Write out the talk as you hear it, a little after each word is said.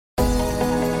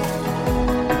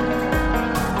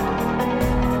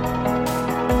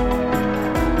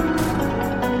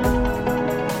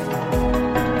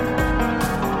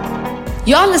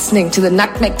You're listening to the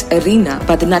Nutmegged Arena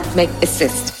by the Nutmeg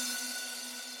Assist.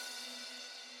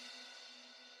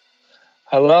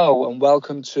 Hello and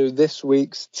welcome to this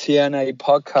week's TNA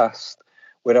podcast,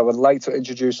 where I would like to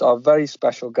introduce our very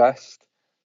special guest,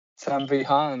 Tanvie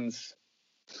Hans.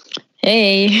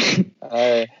 Hey.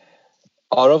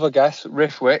 Our other guest,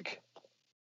 Rifwick.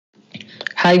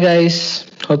 Hi guys,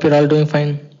 hope you're all doing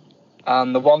fine.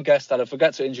 And the one guest that I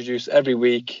forget to introduce every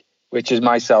week, which is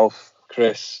myself,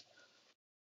 Chris.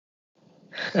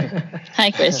 Hi,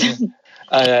 Chris.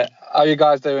 How you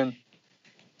guys doing?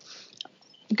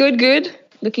 Good.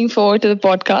 Looking forward to the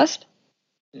podcast.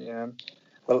 Yeah.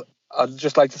 Well, I'd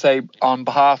just like to say on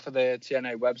behalf of the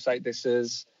TNA website, this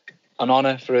is an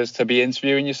honour for us to be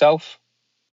interviewing yourself.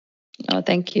 Oh,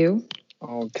 thank you.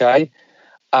 Okay.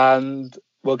 And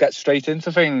we'll get straight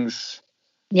into things.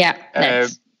 Yeah,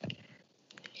 thanks.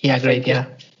 Yeah, great, yeah.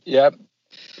 Yeah.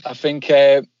 I think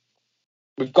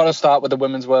we've got to start with the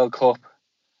Women's World Cup.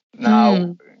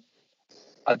 Now,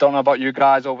 I don't know about you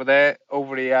guys over there.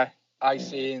 Over here, I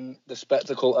seen the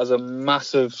spectacle as a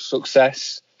massive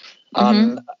success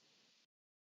and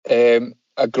a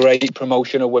great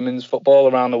promotion of women's football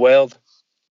around the world.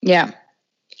 Yeah.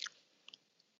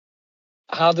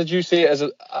 How did you see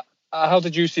it how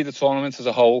did you see the tournament as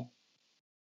a whole?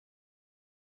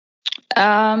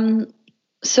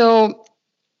 So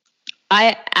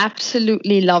I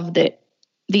absolutely loved it.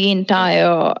 The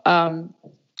entire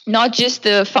not just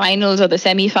the finals or the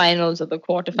semi-finals or the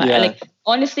quarterfinals. Yeah. Like,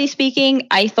 honestly speaking,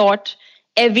 I thought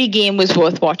every game was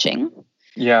worth watching.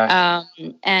 Yeah.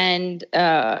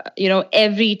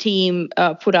 Every team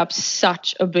put up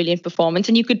such a brilliant performance,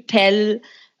 and you could tell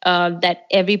that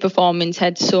every performance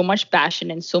had so much passion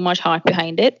and so much heart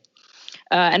behind it,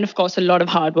 and of course a lot of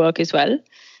hard work as well.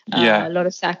 A lot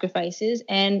of sacrifices,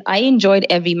 and I enjoyed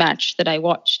every match that I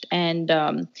watched. And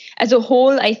as a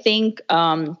whole, I think,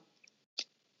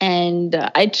 and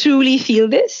I truly feel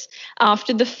this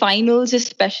after the finals,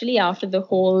 especially after the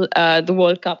whole the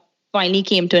World Cup finally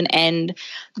came to an end.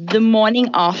 The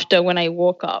morning after, when I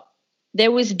woke up,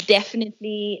 there was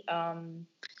definitely,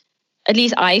 at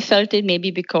least I felt it,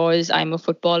 maybe because I'm a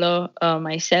footballer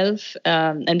myself,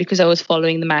 and because I was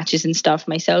following the matches and stuff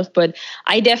myself, but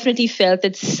I definitely felt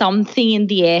that something in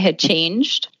the air had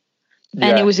changed,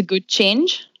 and it was a good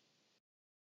change,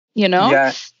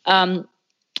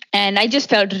 and I just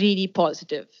felt really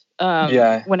positive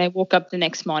when I woke up the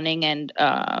next morning. And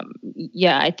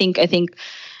I think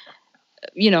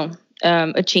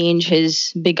a change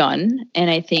has begun, and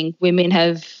I think women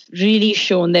have really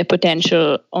shown their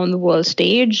potential on the world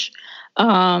stage,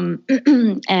 and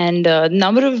the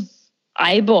number of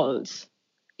eyeballs,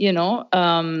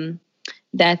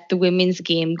 that the women's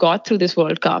game got through this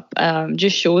World Cup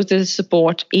just shows the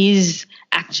support is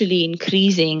actually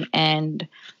increasing, and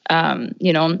and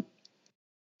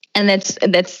that's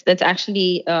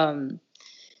actually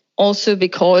also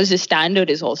because the standard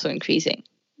is also increasing,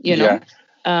 And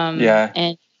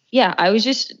I was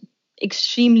just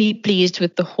extremely pleased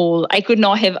with the whole. I could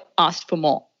not have asked for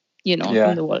more,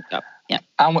 from the World Cup. Yeah.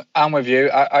 I'm with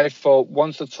you. I thought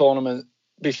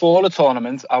before the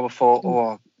tournament, I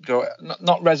thought,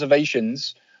 not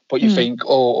reservations, but you think,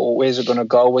 where's it going to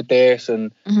go with this?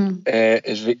 And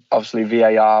obviously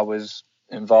VAR was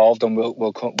involved, and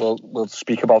we'll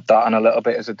speak about that in a little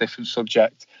bit as a different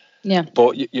subject. Yeah.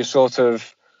 But you sort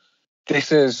of,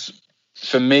 this is,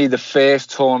 for me, the first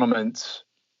tournament.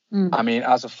 I mean,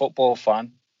 as a football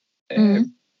fan,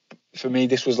 for me,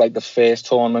 this was like the first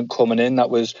tournament coming in that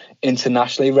was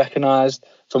internationally recognised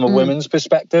from a women's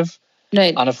perspective.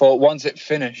 Right. And I thought once it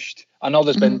finished, I know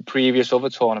there's been previous other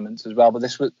tournaments as well, but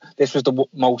this was the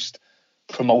most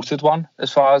promoted one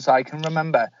as far as I can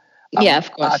remember. And yeah, of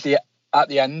course. At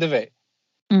the end of it,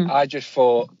 I just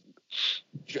thought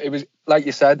it was, like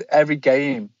you said, every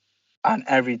game and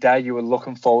every day you were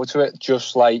looking forward to it,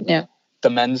 just like the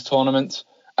men's tournament.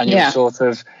 And you were sort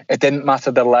of, it didn't matter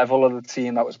the level of the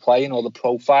team that was playing or the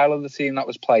profile of the team that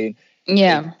was playing.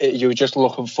 Yeah. You were just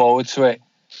looking forward to it.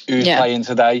 Who's playing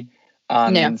today?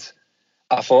 And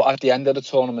I thought at the end of the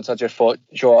tournament, I just thought,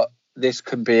 sure, this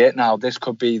could be it now. This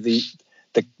could be the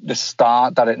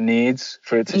start that it needs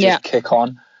for it to just kick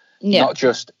on. Yeah. Not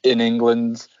just in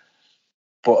England,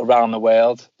 but around the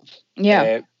world.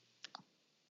 Yeah.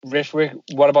 Rifwick,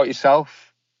 what about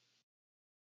yourself?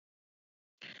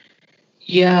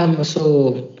 Yeah,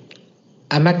 so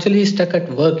I'm actually stuck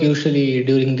at work usually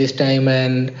during this time,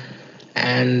 and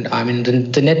I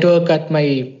mean the network at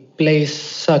my place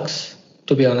sucks,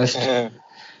 to be honest.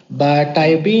 But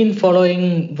I've been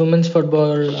following women's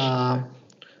football.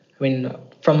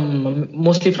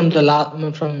 Mostly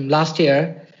from last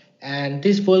year, and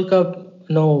this World Cup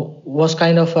was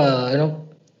kind of a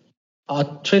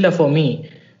thriller for me,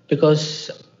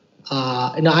 because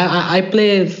I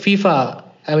play FIFA.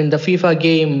 I mean, the FIFA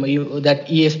game that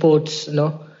EA Sports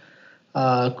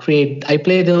create. I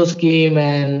play those game,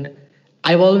 and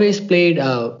I've always played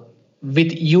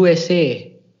with USA.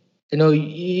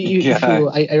 If Yeah.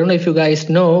 I don't know if you guys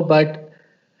know, but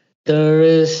there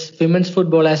is women's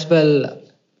football as well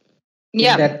in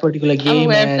Yeah, that particular I'm game,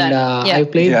 aware of and that. Yeah. I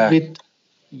played Yeah. with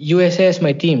USA as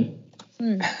my team.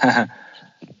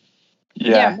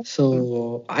 Yeah.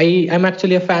 So I'm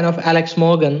actually a fan of Alex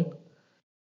Morgan,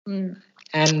 and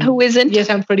Who isn't? yes,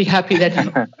 I'm pretty happy that.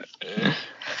 So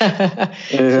I'm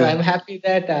Yeah. happy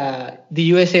that the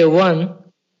USA won.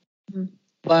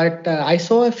 But I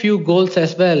saw a few goals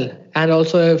as well, and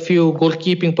also a few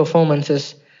goalkeeping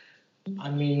performances.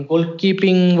 I mean,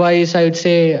 goalkeeping wise, I would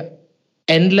say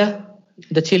Endler,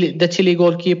 the Chile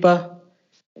goalkeeper.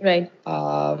 Right.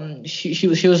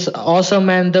 She was awesome,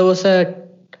 and there was a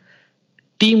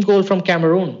team goal from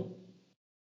Cameroon.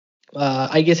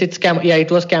 I guess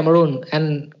it was Cameroon,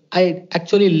 and I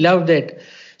actually loved it.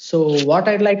 So what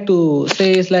I'd like to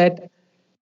say is that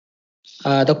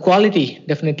the quality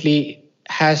definitely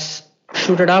has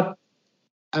shooted up,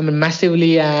 I mean,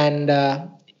 massively, and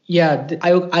yeah,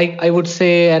 I would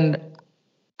say, and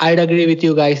I'd agree with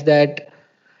you guys that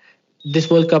this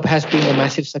World Cup has been a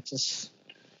massive success.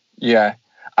 Yeah.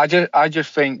 I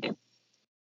just think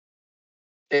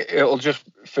it'll just,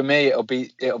 for me, it'll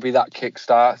be that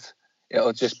kickstart.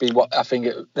 It'll just be what I think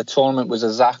the tournament was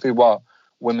exactly what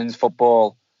women's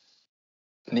football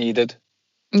needed.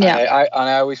 Yeah.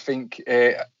 I always think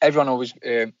everyone always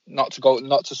not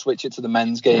to switch it to the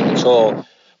men's game at all,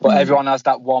 but everyone has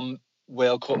that one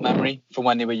World Cup memory from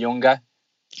when they were younger.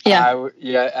 Yeah.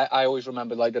 I always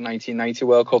remember like the 1990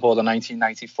 World Cup or the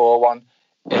 1994 one.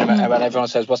 When everyone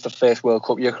says, "What's the first World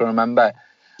Cup you can remember?"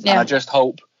 Yeah. And I just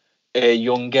hope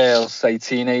young girls, say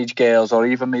teenage girls, or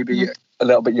even maybe a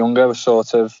little bit younger,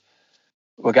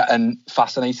 were getting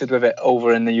fascinated with it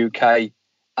over in the UK.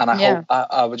 And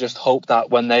I would just hope that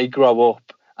when they grow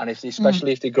up, and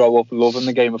especially if they grow up loving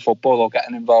the game of football or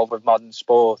getting involved with modern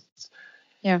sports,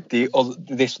 this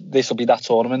will be that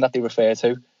tournament that they refer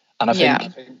to. And I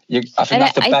think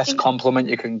that's the best compliment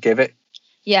you can give it.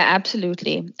 Yeah,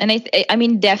 absolutely. And I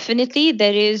mean, definitely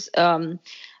there is. I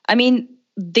mean,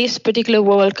 this particular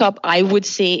World Cup, I would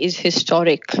say, is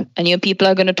historic, and people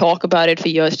are going to talk about it for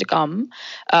years to come.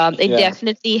 It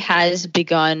definitely has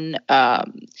begun.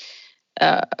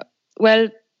 Well,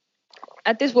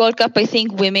 at this World Cup, I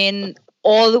think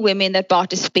all the women that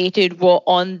participated were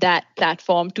on that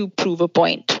platform to prove a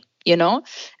point,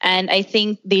 and I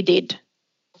think they did.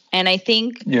 And I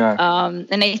think,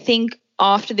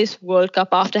 after this World Cup,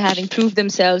 after having proved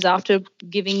themselves, after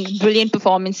giving brilliant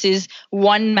performances,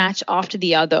 one match after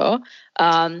the other,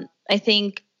 I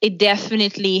think it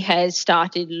definitely has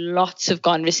started lots of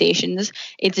conversations.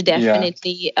 It's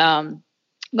definitely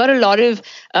got a lot of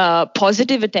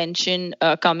positive attention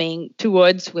coming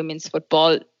towards women's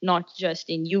football, not just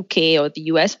in UK or the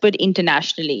US, but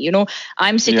internationally.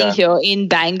 I'm sitting here in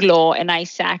Bangalore, and I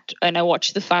sat and I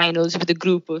watched the finals with a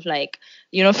group of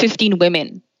 15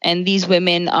 women. And these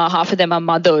women, half of them are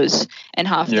mothers, and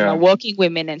half of them are working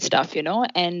women and stuff,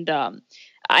 And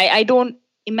I don't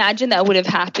imagine that would have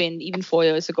happened even 4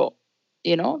 years ago,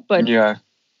 But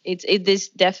it is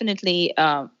definitely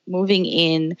moving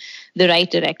in the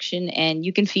right direction, and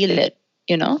you can feel it,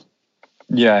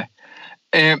 Yeah.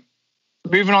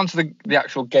 Moving on to the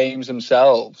actual games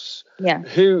themselves. Yeah.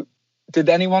 Who did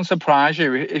anyone surprise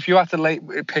you? If you had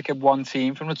to pick up one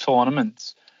team from the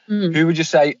tournament, who would you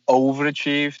say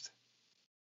overachieved?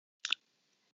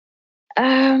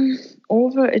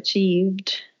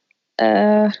 Overachieved.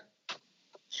 I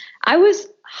was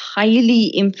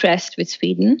highly impressed with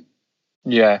Sweden.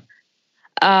 Yeah.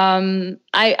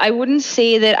 I wouldn't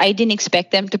say that I didn't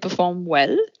expect them to perform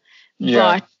well,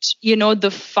 but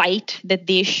the fight that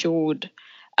they showed,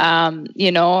 and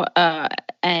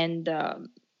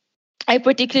I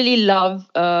particularly love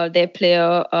their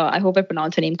player. I hope I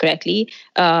pronounced her name correctly.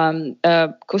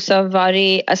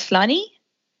 Kusavare Aslani.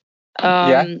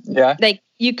 Like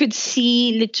you could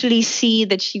literally see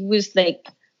that she was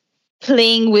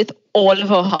playing with all of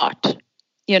her heart,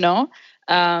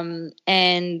 and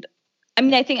I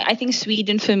mean, I think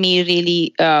Sweden for me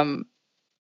really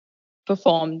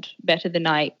performed better than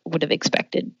I would have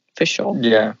expected, for sure.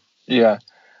 Yeah.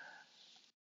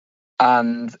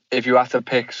 And if you had to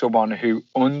pick someone who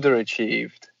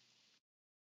underachieved,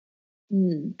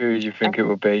 who do you think it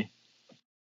would be?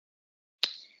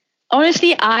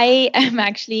 Honestly, I am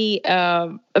actually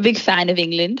a big fan of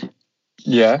England.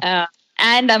 Yeah.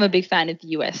 And I'm a big fan of the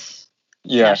US.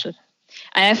 Yeah. National.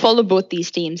 And I follow both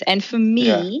these teams. And for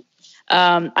me,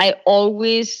 I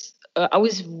always, I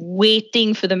was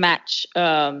waiting for the match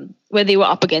where they were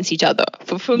up against each other.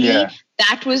 For me,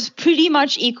 that was pretty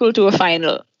much equal to a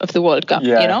final of the World Cup,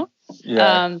 you know?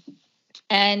 Yeah.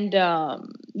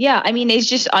 I mean, it's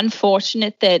just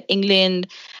unfortunate that England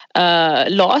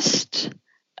lost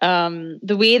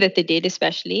the way that they did,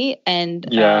 especially. And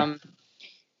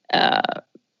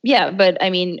but I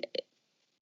mean,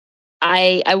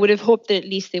 I would have hoped that at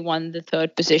least they won the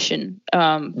third position.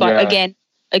 But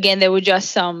again, there were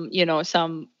just some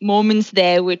moments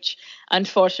there which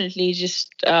unfortunately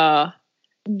just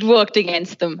worked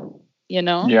against them, you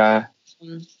know? Yeah.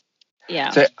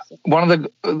 So one of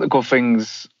the good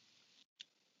things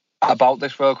about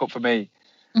this World Cup for me,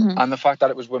 and the fact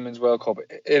that it was Women's World Cup,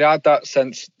 it had that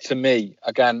sense to me,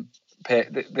 again,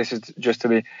 this is just to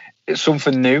me, it's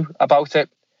something new about it.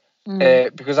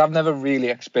 Because I've never really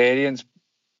experienced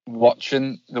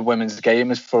watching the women's game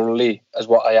as thoroughly as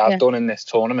what I have done in this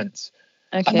tournament.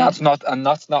 Okay. And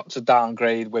that's not to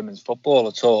downgrade women's football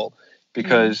at all,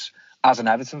 because as an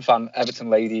Everton fan, Everton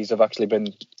ladies have actually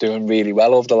been doing really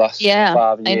well over the last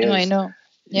 5 years. I know.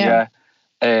 Yeah.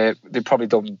 They've probably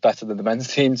done better than the men's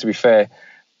team, to be fair.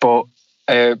 But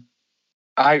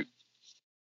I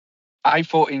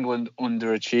thought England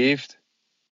underachieved.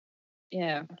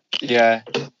 Yeah. Yeah.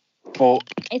 But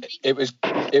it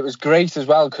was great as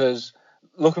well, because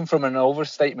looking from an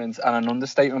overstatement and an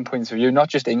understatement point of view, not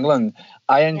just England,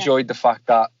 I enjoyed the fact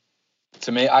that,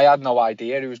 to me, I had no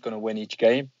idea who was going to win each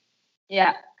game.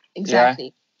 Yeah,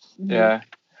 exactly. Yeah.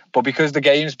 But because the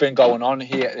game's been going on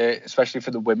here, especially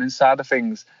for the women's side of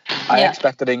things, I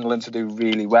expected England to do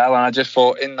really well. And I just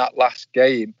thought in that last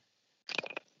game,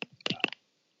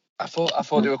 I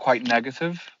thought they were quite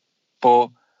negative. But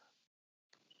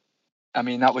I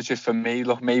mean, that was just for me.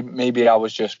 Look, maybe I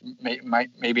was just,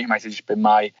 maybe it might have just been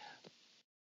my,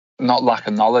 not lack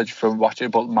of knowledge from watching,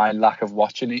 but my lack of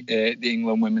watching the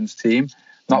England women's team,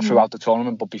 not throughout the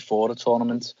tournament, but before the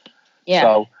tournament. Yeah.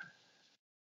 So,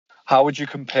 how would you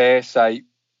compare, say,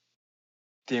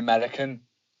 the Americans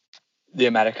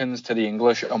to the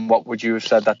English, and what would you have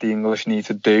said that the English need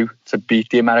to do to beat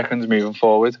the Americans moving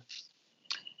forward?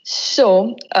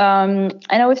 So, and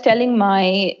I was telling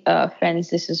my friends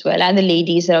this as well, and the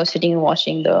ladies that I was sitting and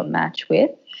watching the match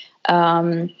with,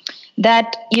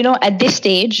 that, you know, at this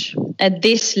stage, at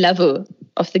this level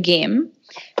of the game,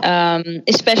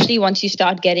 especially once you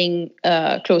start getting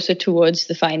closer towards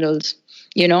the finals,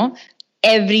 you know,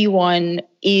 everyone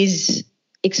is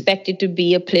expected to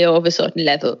be a player of a certain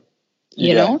level,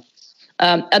 you know?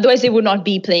 Otherwise, they would not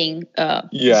be playing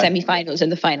semi-finals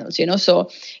and the finals, you know? So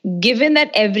given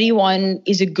that everyone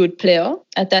is a good player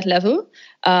at that level,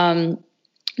 the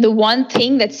one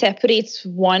thing that separates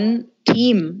one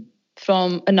team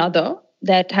from another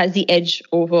that has the edge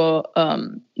over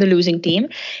the losing team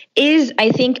is, I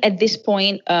think, at this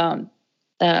point,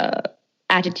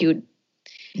 attitude.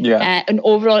 Yeah. An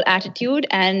overall attitude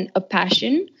and a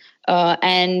passion.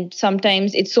 And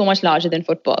sometimes it's so much larger than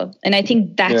football. And I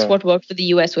think that's what worked for the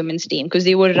US women's team, because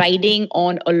they were riding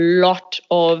on a lot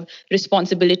of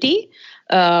responsibility,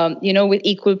 you know, with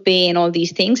equal pay and all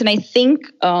these things. And I think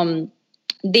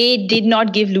they did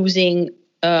not give losing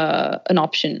an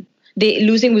option.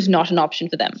 Losing was not an option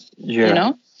for them, you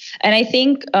know? And I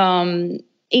think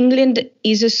England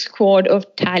is a squad of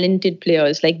talented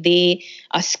players. Like, they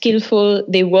are skillful,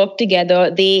 they work together,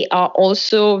 they are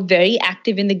also very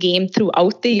active in the game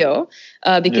throughout the year,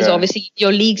 because obviously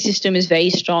your league system is very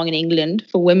strong in England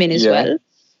for women as well.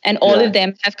 And all of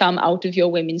them have come out of your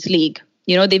women's league.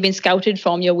 You know, they've been scouted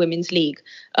from your women's league.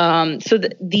 So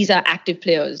these are active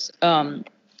players. And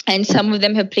some of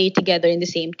them have played together in the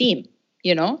same team,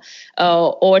 you know,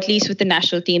 or at least with the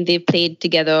national team, they've played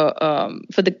together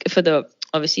for the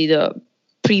obviously the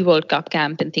pre-World Cup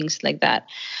camp and things like that.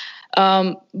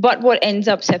 But what ends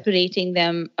up separating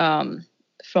them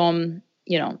from,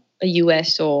 you know, a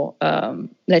US or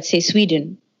let's say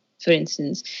Sweden, for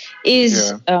instance,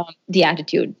 is the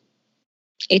attitude.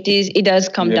 It does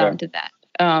come down to that.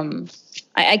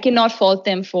 I cannot fault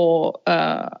them for,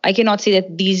 I cannot say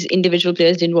that these individual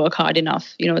players didn't work hard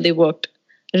enough. You know, they worked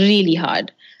really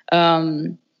hard.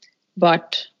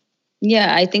 But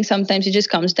yeah, I think sometimes it just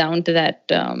comes down to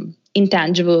that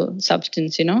intangible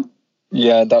substance, you know?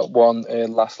 Yeah, that one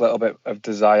last little bit of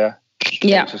desire.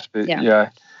 Yeah.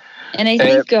 And I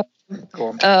think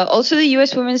also the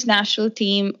US women's national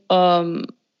team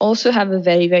also have a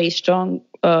very, very strong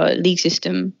league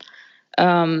system.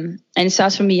 And it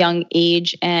starts from a young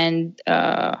age. And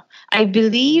I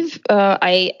believe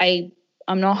I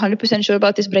I'm not 100% sure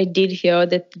about this, but I did hear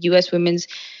that the US women's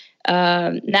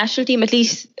national team, at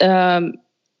least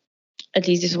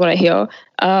this is what I hear,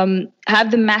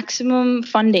 have the maximum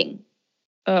funding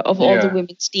of all the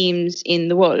women's teams in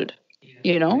the world,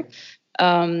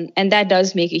 and that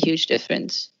does make a huge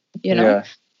difference,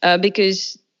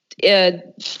 because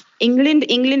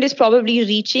England is probably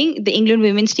reaching, the England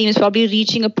women's team is probably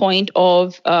reaching a point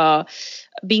of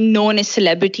being known as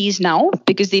celebrities now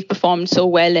because they've performed so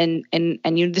well, and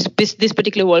this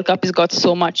particular World Cup has got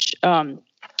so much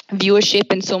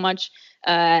viewership and so much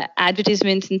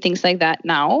advertisements and things like that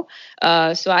now.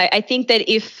 So I think that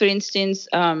if, for instance,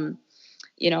 like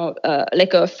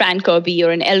a Fran Kirby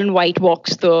or an Ellen White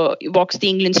walks the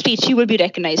England street, she will be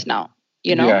recognized now.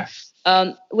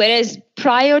 Whereas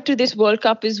prior to this World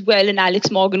Cup as well, and Alex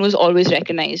Morgan was always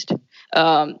recognized.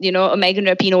 A Megan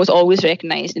Rapinoe was always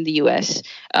recognized in the US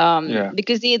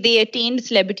because they attained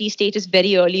celebrity status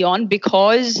very early on,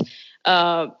 because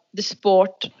the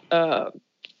sport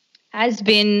has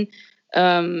been,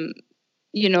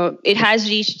 it has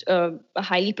reached a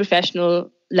highly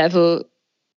professional level,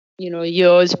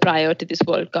 years prior to this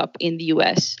World Cup in the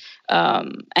US.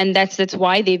 And that's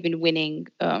why they've been winning.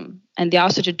 And they are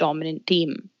such a dominant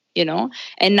team,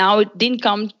 and now it didn't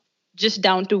come just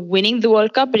down to winning the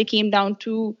World Cup, but it came down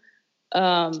to,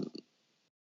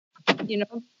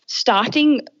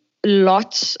 starting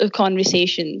lots of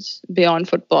conversations beyond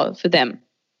football for them,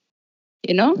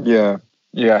 Yeah.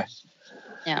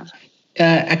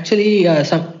 Actually,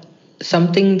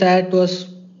 something that was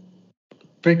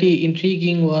pretty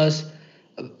intriguing was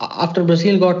after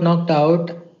Brazil got knocked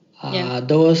out,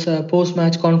 there was a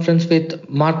post-match conference with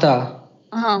Marta.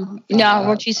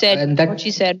 What she said.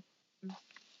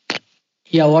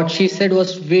 Yeah, what she said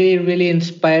was really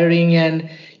inspiring, and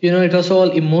it was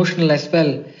all emotional as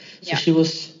well. So she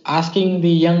was asking the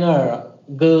younger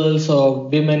girls or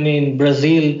women in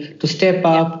Brazil to step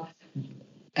up,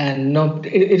 and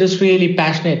it was really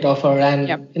passionate of her, and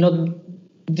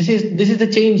this is the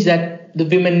change that the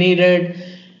women needed,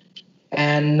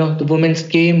 and the women's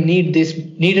game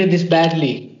needed this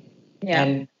badly.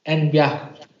 And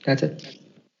that's it.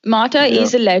 Marta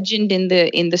is a legend in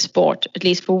the sport, at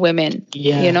least for women.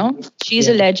 She's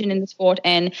a legend in the sport,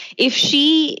 and if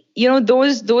she,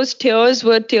 those tears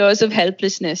were tears of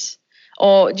helplessness,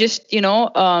 or just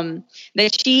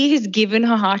that she has given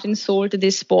her heart and soul to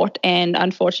this sport, and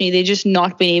unfortunately they've just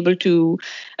not been able to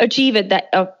achieve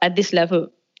at this level,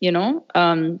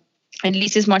 at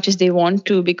least as much as they want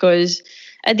to, because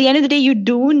at the end of the day you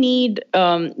do need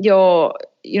your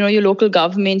local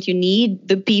government, you need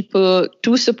the people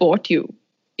to support you,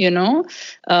 and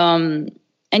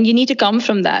you need to come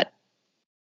from that.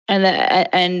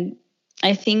 And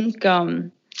I think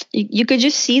you could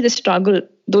just see the struggle.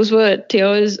 Those were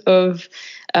tears of,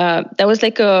 that was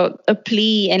like a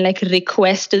plea and like a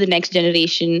request to the next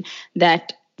generation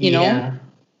that,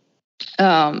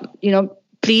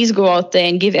 please go out there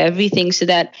and give everything so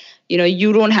that,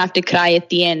 you don't have to cry at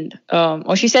the end.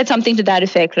 Or she said something to that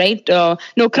effect, right?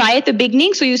 No, cry at the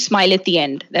beginning, so you smile at the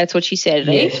end. That's what she said,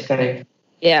 right? Yes, correct.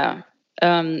 Yeah.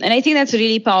 And I think that's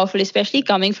really powerful, especially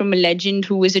coming from a legend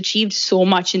who has achieved so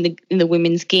much in the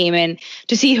women's game. And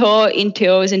to see her in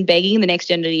tears and begging the next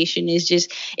generation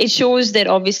it shows that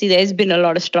obviously there's been a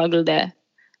lot of struggle there.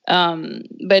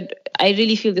 But I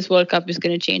really feel this World Cup is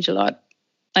going to change a lot.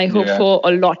 I hope for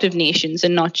a lot of nations,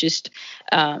 and not just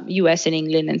US and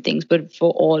England and things, but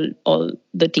for all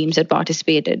the teams that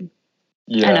participated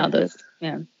and others.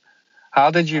 Yeah. How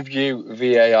did you view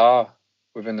VAR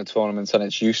within the tournament and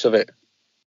its use of it?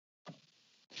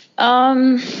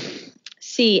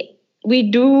 See, we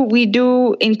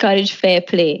do encourage fair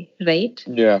play, right?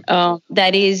 Yeah.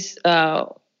 That is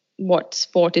what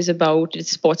sport is about.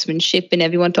 It's sportsmanship, and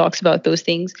everyone talks about those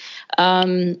things.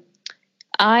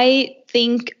 I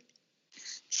think,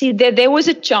 there was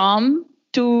a charm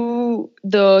to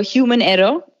the human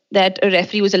error that a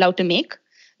referee was allowed to make.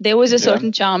 There was a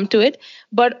certain charm to it,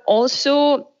 but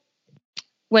also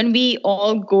when we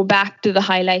all go back to the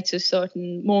highlights of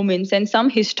certain moments and some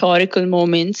historical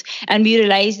moments, and we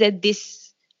realize that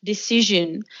this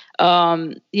decision,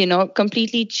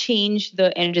 completely changed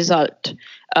the end result,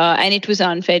 and it was an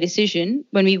unfair decision.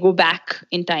 When we go back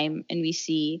in time and we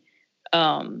see,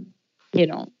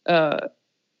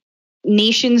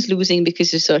 nations losing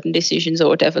because of certain decisions or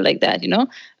whatever like that,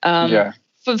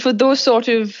 for those sort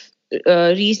of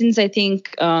reasons, I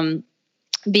think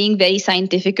being very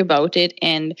scientific about it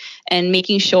and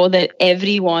making sure that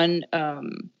everyone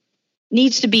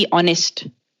needs to be honest,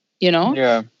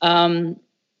 and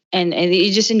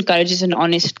it just encourages an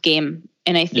honest game,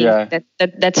 and I think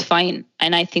that's fine,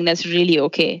 and I think that's really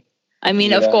okay. I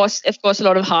mean, of course, a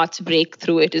lot of hearts break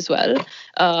through it as well.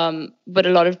 But a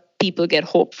lot of people get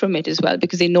hope from it as well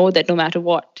because they know that no matter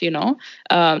what,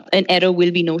 an error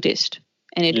will be noticed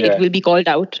and it will be called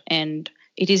out, and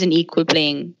it is an equal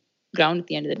playing ground at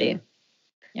the end of the day.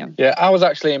 Yeah, I was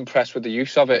actually impressed with the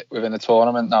use of it within the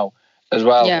tournament now as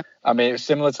well. Yeah. I mean, it was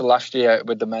similar to last year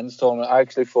with the men's tournament. I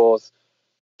actually thought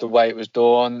the way it was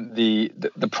done, the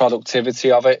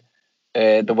productivity of it,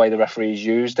 the way the referees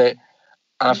used it,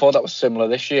 and I thought that was similar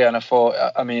this year. And I thought,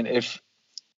 I mean, if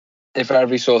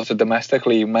every sort of domestic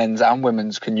league, men's and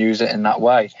women's, can use it in that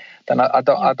way, then I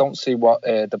don't see what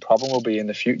the problem will be in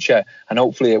the future, and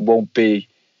hopefully it won't be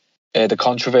the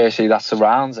controversy that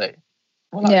surrounds it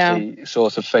will actually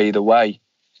sort of fade away.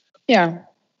 Yeah,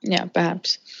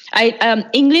 perhaps.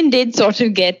 England did sort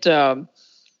of get the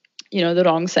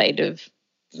wrong side of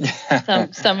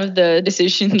some of the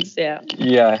decisions.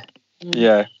 Yeah.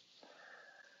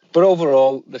 But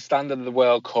overall, the standard of the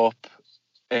World Cup,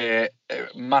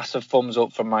 massive thumbs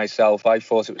up from myself. I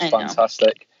thought it was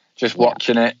fantastic. Just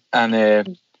watching it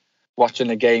and watching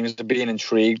the games and being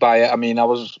intrigued by it. I mean, I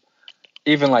was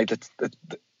even like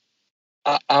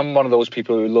I'm one of those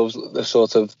people who loves the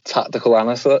sort of tactical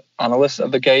analyst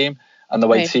of the game and the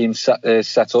way teams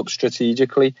set up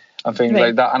strategically and things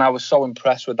like that. And I was so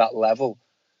impressed with that level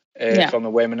from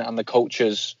the women and the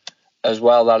coaches as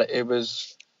well, that it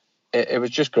was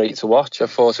just great to watch. I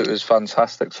thought it was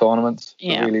fantastic tournament.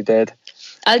 It really did.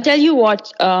 I'll tell you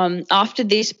what, after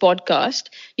this podcast,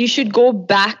 you should go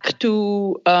back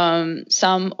to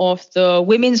some of the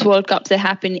Women's World Cups that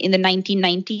happened in the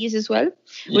 1990s as well,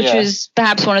 which was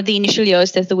perhaps one of the initial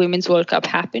years that the Women's World Cup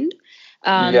happened.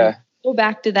 Go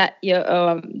back to that year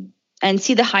and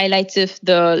see the highlights of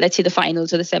let's say the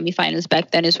finals or the semi-finals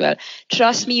back then as well.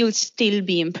 Trust me, you'll still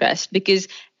be impressed, because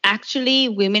actually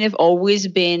women have always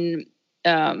been...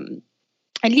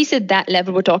 at least at that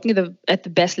level, we're talking at the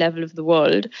best level of the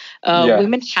world.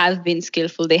 Women have been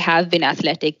skillful. They have been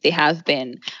athletic. They have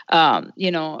been,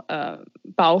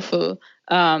 powerful.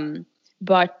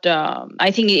 But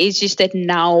I think it's just that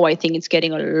now I think it's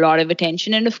getting a lot of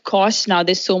attention. And of course, now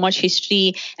there's so much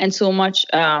history and so much...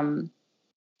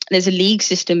 there's a league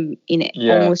system in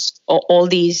almost all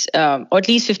these, or at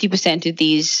least 50% of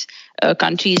these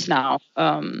countries now.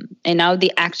 And now they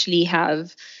actually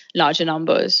have larger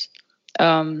numbers.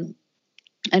 And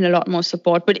a lot more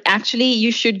support. But actually,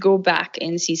 you should go back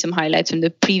and see some highlights from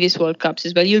the previous World Cups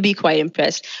as well. You'll be quite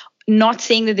impressed. Not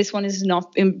saying that this one has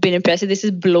not been impressive. This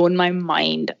has blown my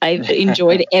mind. I've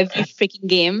enjoyed every freaking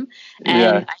game.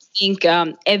 And I think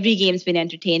every game's been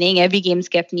entertaining. Every game's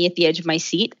kept me at the edge of my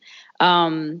seat.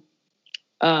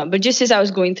 But just as I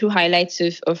was going through highlights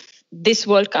of this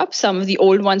World Cup, some of the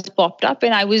old ones popped up,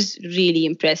 and I was really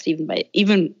impressed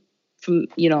even from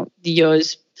the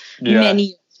years, many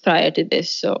years prior to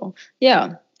this. So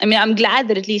I mean, I'm glad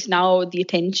that at least now the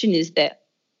attention is there.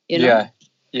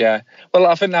 Yeah. Well,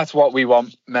 I think that's what we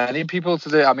want many people to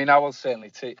do. I mean, I will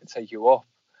certainly take you up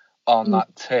on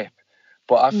that tip,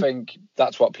 but I think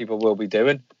that's what people will be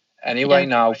doing anyway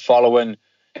now, following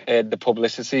the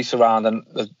publicity surrounding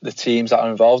the teams that are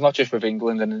involved, not just with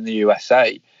England and in the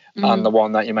USA and the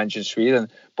one that you mentioned, Sweden,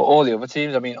 but all the other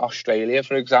teams. I mean, Australia,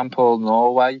 for example,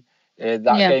 Norway, that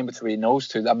game between those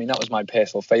two. I mean, that was my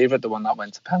personal favourite, the one that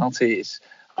went to penalties.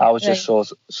 I was just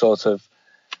sort of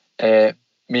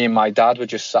me and my dad were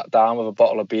just sat down with a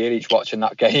bottle of beer each watching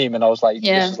that game, and I was like,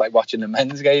 this is like watching the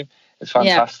men's game. It's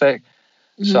fantastic.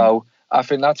 So I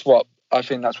think that's what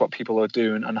people are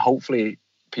doing, and hopefully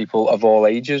people of all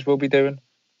ages will be doing.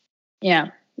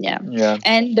 Yeah.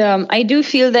 And I do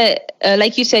feel that,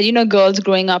 like you said, girls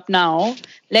growing up now,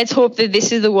 let's hope that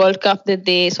this is the World Cup that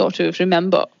they sort of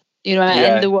remember,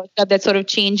 and the World Cup that sort of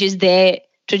changes their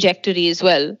trajectory as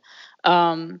well.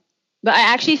 But I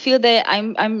actually feel that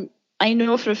I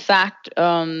know for a fact,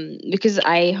 because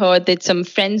I heard that some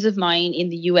friends of mine in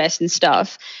the US and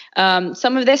stuff,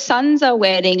 some of their sons are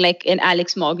wearing like an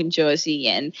Alex Morgan jersey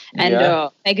and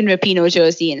Megan Rapinoe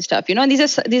jersey and stuff, and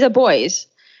these are boys.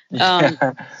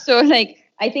 So like,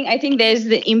 I think there's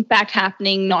the impact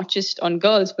happening not just on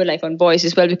girls, but like on boys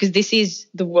as well, because this is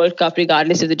the World Cup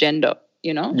regardless of the gender,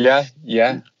 Yeah,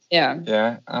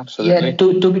 absolutely. Yeah,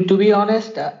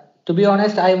 to be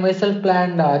honest, I myself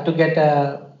planned to get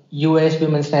a US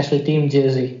women's national team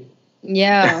jersey.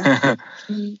 Yeah.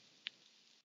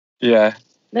 Yeah.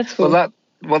 That's cool.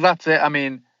 Well, that's it. I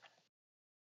mean,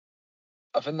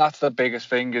 I think that's the biggest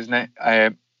thing, isn't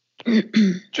it?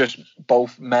 Just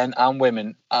both men and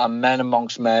women, and men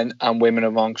amongst men and women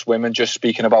amongst women, just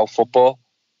speaking about football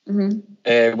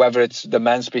Whether it's the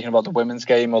men speaking about the women's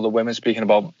game, or the women speaking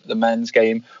about the men's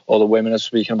game, or the women are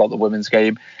speaking about the women's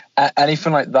game,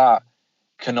 anything like that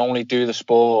can only do the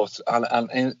sport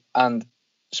and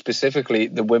specifically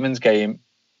the women's game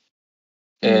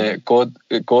good.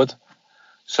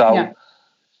 So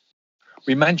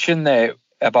we mentioned there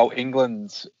about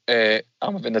England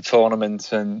within the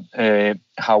tournament and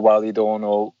how well they done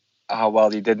or how well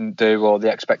they didn't do, or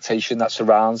the expectation that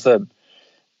surrounds them.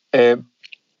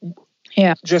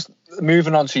 Just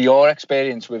moving on to your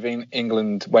experience within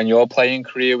England when your playing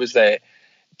career was there,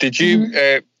 did you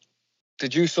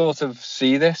sort of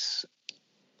see this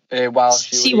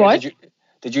whilst you were there?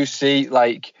 Did you see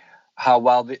like how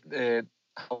well the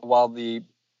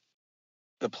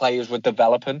players were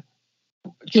developing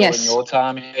during your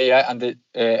time here, and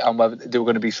whether they were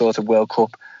going to be sort of World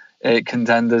Cup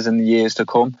contenders in the years to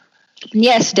come?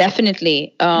 Yes,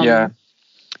 definitely.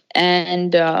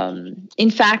 And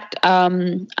in fact,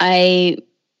 so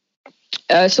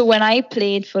when I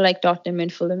played for like Tottenham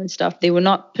and Fulham and stuff, they were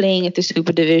not playing at the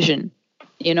Super Division,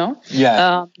 you know.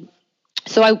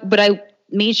 So I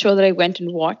made sure that I went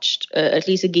and watched at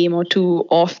least a game or two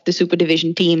of the Super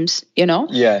Division teams, you know.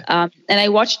 And I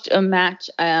watched a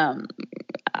match. I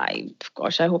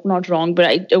hope not wrong,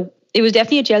 but it was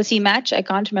definitely a Chelsea match. I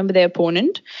can't remember their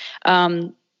opponent.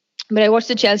 But I watched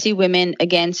the Chelsea women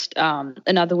against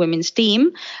another women's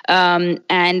team. And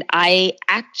I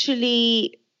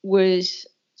actually was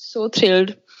so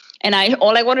thrilled. And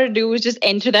all I wanted to do was just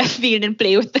enter that field and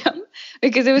play with them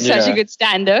because it was such a good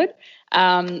standard.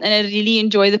 And I really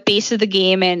enjoyed the pace of the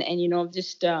game and you know,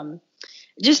 just the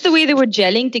way they were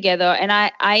gelling together. And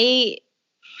I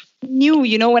knew,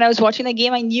 you know, when I was watching the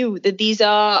game, I knew that these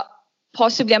are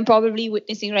I'm probably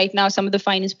witnessing right now some of the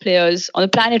finest players on the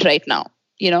planet right now.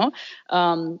 You know,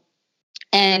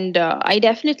 and I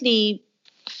definitely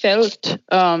felt,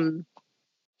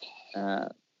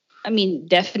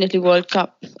 definitely World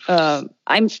Cup.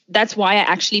 That's why I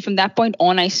actually, from that point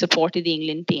on, I supported the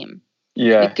England team.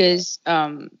 Because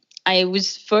I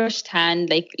was firsthand,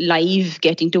 like live,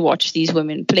 getting to watch these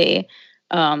women play,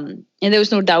 and there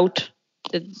was no doubt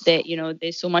that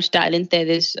there's so much talent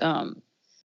there.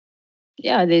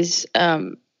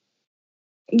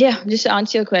 Just to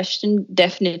answer your question,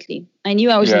 definitely. I knew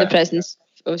I was in the presence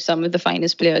of some of the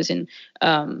finest players in,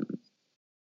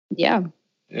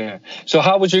 So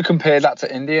how would you compare that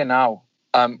to India now?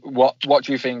 What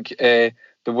do you think the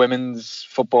women's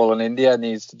football in India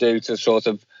needs to do to sort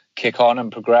of kick on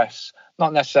and progress?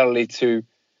 Not necessarily to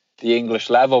the English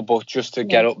level, but just to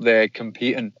get up there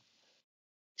competing.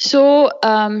 So,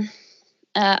 I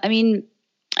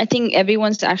think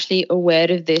everyone's actually aware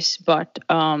of this, but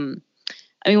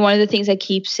one of the things I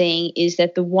keep saying is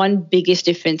that the one biggest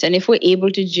difference, and if we're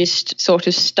able to just sort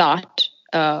of start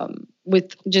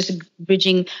with just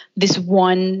bridging this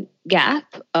one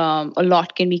gap, a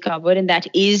lot can be covered. And that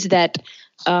is that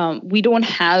we don't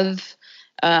have,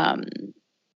 our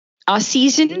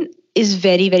season is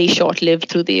very, very short-lived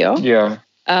through the year.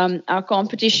 Our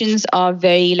competitions are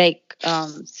very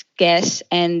scarce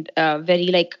and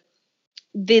very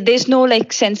there's no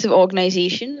sense of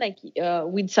organization.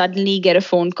 We'd suddenly get a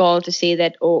phone call to say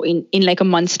that in a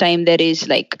month's time there is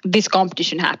this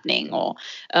competition happening, or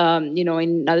in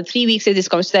another 3 weeks there's this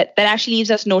competition. That actually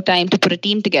leaves us no time to put a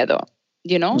team together,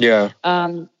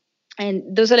 and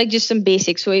those are just some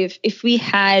basics. So if we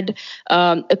had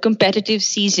a competitive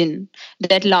season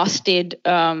that lasted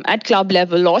at club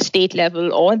level or state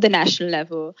level or the national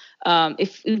level,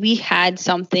 if we had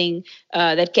something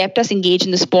that kept us engaged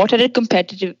in the sport at a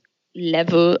competitive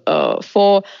level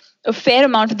for a fair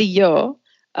amount of the year,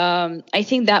 I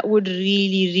think that would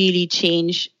really, really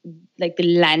change the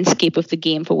landscape of the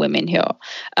game for women here,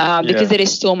 because there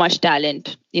is so much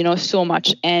talent, so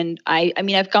much. And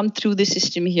I've come through the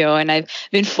system here, and I've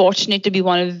been fortunate to be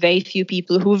one of very few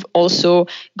people who've also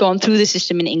gone through the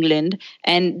system in England.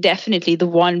 And definitely the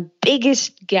one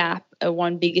biggest gap,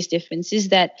 one biggest difference is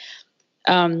that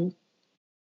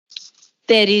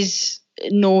there is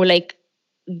no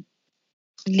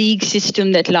league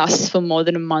system that lasts for more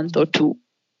than a month or two.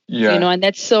 And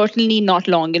that's certainly not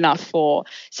long enough for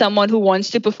someone who wants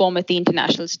to perform at the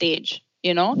international stage.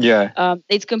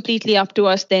 It's completely up to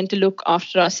us then to look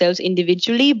after ourselves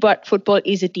individually, but football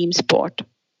is a team sport.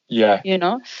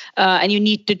 And you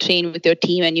need to train with your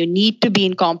team, and you need to be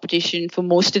in competition for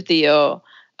most of the year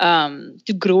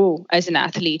to grow as an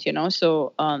athlete.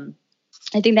 So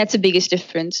I think that's the biggest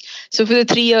difference. So for the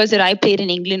 3 years that I played in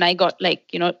England, I got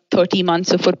 30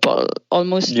 months of football,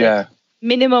 almost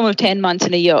minimum of 10 months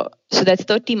in a year. So that's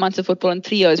 30 months of football in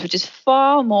 3 years, which is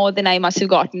far more than I must have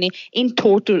gotten in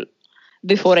total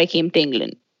before I came to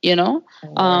England. you know.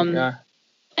 Yeah.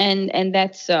 And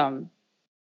that's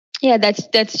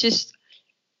that's just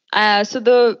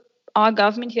so our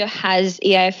government here has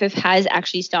AIFF has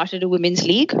actually started a women's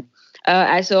league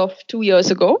as of 2 years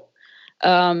ago.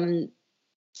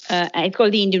 It's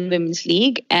called the Indian Women's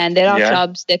League, and there are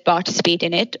clubs that participate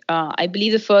in it. I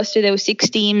believe the first year there were 6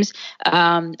 teams,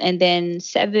 and then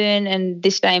 7, and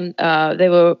this time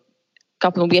there were a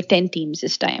couple. We had 10 teams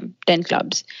this time, 10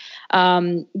 clubs.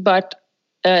 But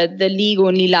the league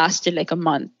only lasted like a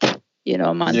month,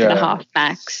 a month and a half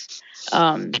max.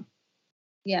 So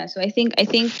I think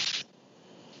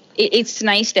it's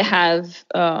nice to have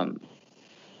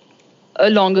a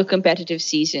longer competitive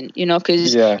season,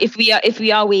 because if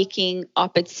we are waking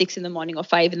up at 6 in the morning or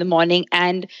 5 in the morning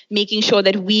and making sure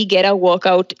that we get our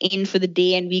workout in for the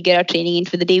day and we get our training in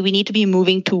for the day, we need to be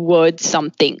moving towards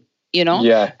something,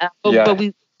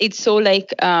 but it's so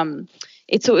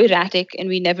it's so erratic, and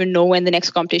we never know when the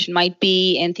next competition might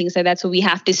be and things like that. So we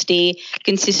have to stay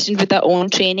consistent with our own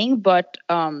training, but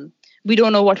we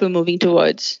don't know what we're moving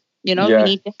towards. We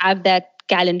need to have that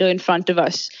calendar in front of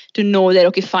us to know that,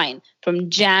 okay, fine, from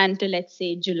Jan to let's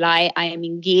say July, I am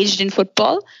engaged in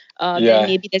football. Then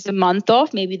maybe there's a month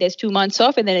off, maybe there's 2 months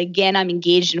off, and then again I'm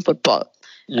engaged in football.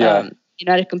 At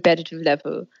a competitive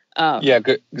level.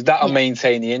 Because that'll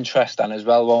maintain the interest then as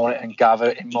well, won't it, and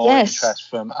gather more interest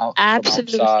from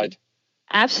outside.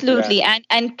 Absolutely. Yeah.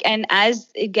 And as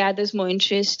it gathers more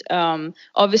interest,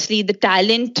 obviously the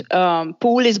talent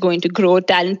pool is going to grow.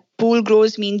 Talent pool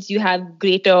grows means you have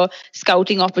greater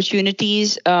scouting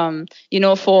opportunities,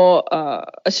 for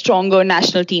a stronger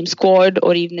national team squad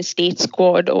or even a state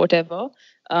squad or whatever.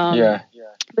 But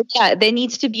there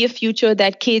needs to be a future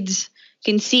that kids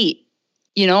can see,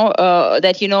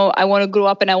 that, I want to grow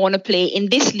up and I want to play in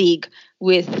this league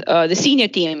with the senior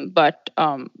team. But,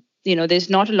 there's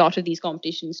not a lot of these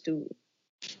competitions to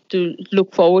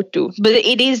look forward to. But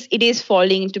it is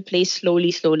falling into place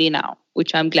slowly now,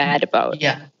 which I'm glad about.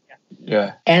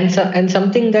 Yeah. And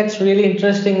something that's really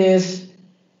interesting is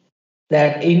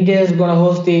that India is going to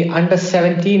host the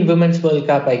Under-17 Women's World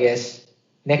Cup, I guess,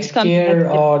 next year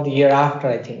or the year after,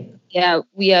 I think. Yeah,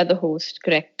 we are the host,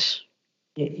 correct.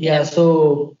 Yeah,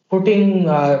 so putting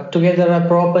together a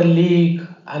proper league,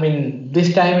 I mean,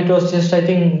 this time it was I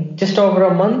think, just over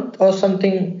a month or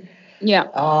something. Yeah.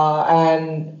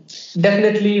 And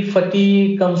definitely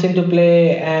fatigue comes into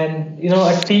play, and,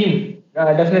 a team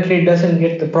definitely doesn't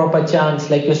get the proper chance,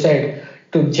 like you said,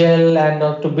 to gel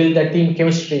and to build a team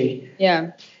chemistry.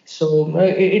 Yeah. So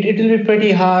it will be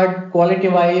pretty hard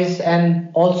quality-wise and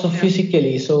also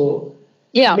physically. So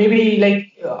maybe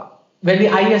when the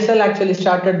ISL actually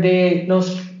started, they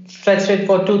stretched it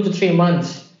for 2 to 3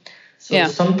 months. So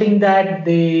something that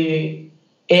the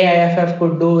AIFF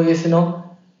could do is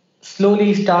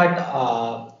slowly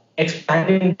start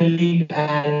expanding the league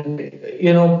and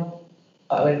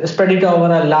spread it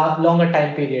over a longer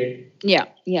time period. Yeah,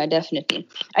 definitely.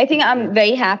 I think I'm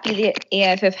very happy the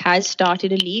AIFF has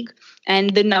started a league,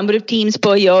 and the number of teams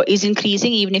per year is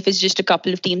increasing, even if it's just a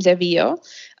couple of teams every year.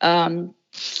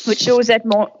 Which shows that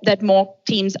more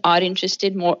teams are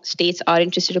interested, more states are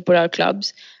interested to put out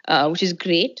clubs, which is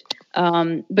great.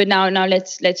 But now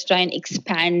let's try and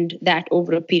expand that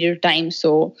over a period of time,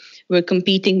 so we're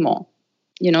competing more,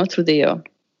 through the year.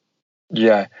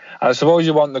 Yeah, I suppose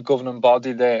you want the governing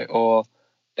body there, or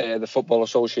the Football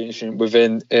Association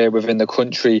within the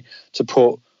country, to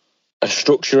put a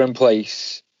structure in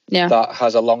place that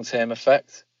has a long-term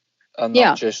effect and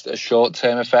not just a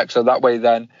short-term effect. So that way,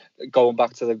 then, going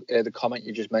back to the comment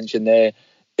you just mentioned there,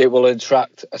 it will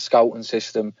attract a scouting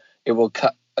system. It will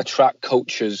attract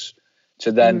coaches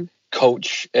to then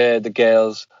coach the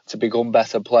girls to become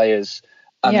better players,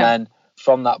 and then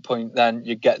from that point, then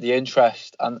you get the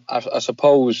interest. And I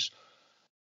suppose,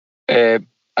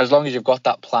 as long as you've got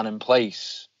that plan in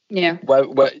place,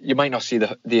 where you might not see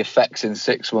the effects in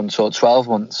 6 months or 12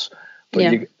 months,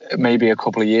 but maybe a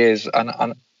couple of years,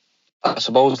 and I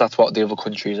suppose that's what the other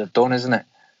countries have done, isn't it?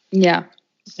 Yeah,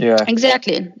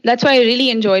 exactly. That's why I really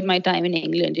enjoyed my time in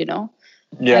England.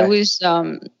 I was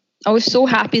so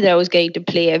happy that I was getting to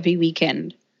play every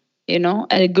weekend,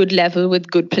 at a good level with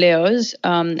good players,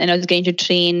 and I was getting to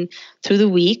train through the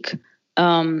week,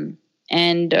 I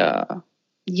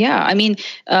mean,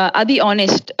 I'll be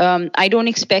honest, I don't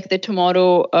expect that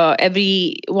tomorrow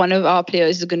every one of our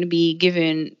players is going to be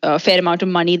given a fair amount of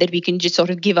money that we can just sort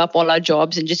of give up all our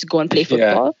jobs and just go and play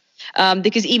football.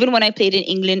 Because even when I played in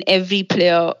England, every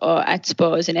player at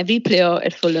Spurs and every player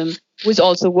at Fulham was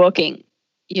also working,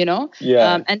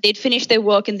 and they'd finish their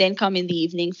work and then come in the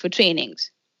evening for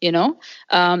trainings.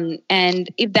 And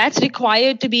if that's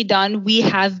required to be done, we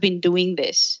have been doing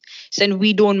this. So, and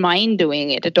we don't mind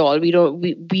doing it at all.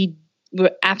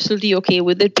 We're absolutely okay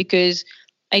with it, because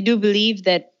I do believe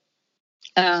that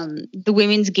the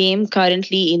women's game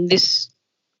currently in this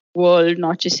world,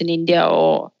 not just in India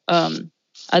or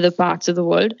other parts of the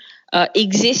world,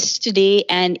 exists today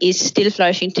and is still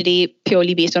flourishing today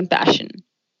purely based on passion.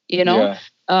 Yeah.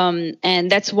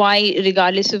 And that's why,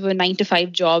 regardless of a 9 to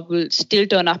 5 job, we'll still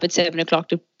turn up at 7 o'clock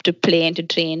to play and to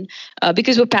train,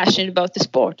 because we're passionate about the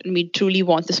sport and we truly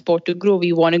want the sport to grow.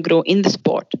 We want to grow in the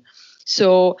sport.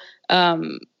 So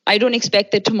I don't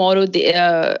expect that tomorrow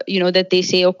that they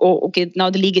say, oh, okay, now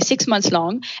the league is 6 months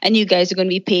long and you guys are going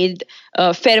to be paid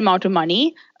a fair amount of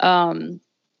money.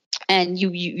 And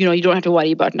you don't have to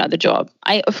worry about another job.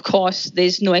 Of course,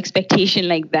 there's no expectation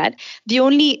like that. The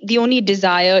only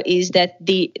desire is that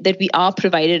we are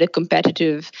provided a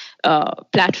competitive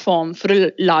platform for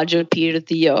a larger period of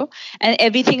the year, and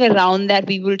everything around that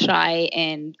we will try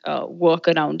and work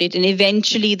around it. And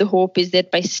eventually, the hope is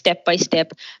that by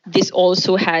step, this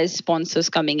also has sponsors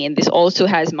coming in. This also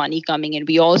has money coming in.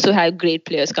 We also have great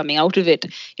players coming out of it.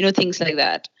 Things like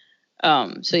that.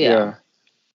 So yeah.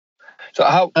 So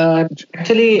how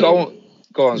actually go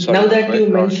on? Sorry, now that you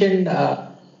mentioned,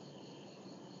 I'll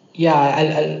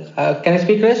can I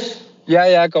speak, Chris?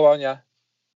 Yeah, go on.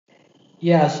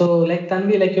 Yeah, so like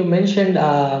Tanvi, like you mentioned,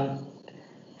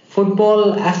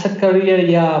 football as a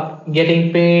career,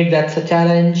 getting paid, that's a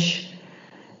challenge,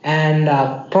 and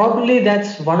probably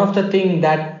that's one of the thing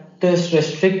that is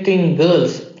restricting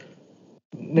girls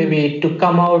maybe to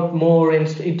come out more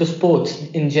into sports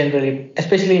in generally,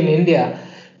 especially in India.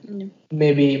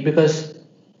 Maybe because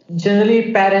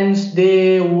generally parents,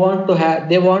 they want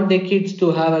their kids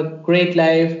to have a great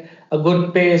life, a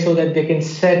good pay, so that they can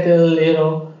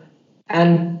settle,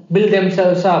 and build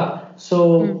themselves up.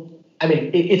 So I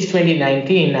mean, it's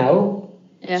 2019 now.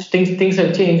 Yeah. Things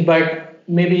have changed, but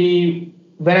maybe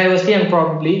when I was young,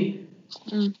 probably.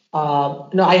 No,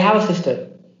 I have a sister.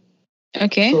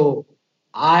 Okay. So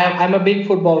I'm a big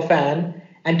football fan,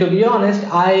 and to be honest,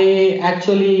 I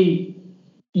actually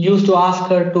used to ask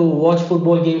her to watch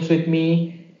football games with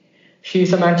me.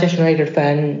 She's a Manchester United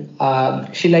fan.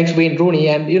 She likes Wayne Rooney,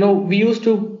 and we used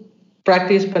to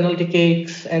practice penalty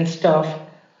kicks and stuff.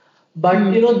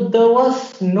 But there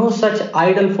was no such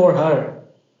idol for her.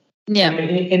 Yeah. I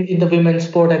mean, in the women's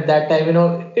sport at that time,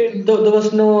 there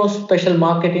was no special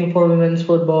marketing for women's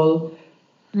football,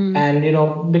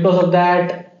 and because of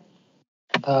that,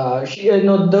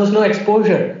 there was no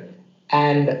exposure.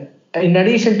 And in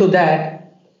addition to that,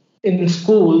 in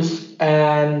schools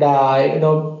and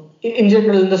in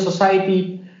general in the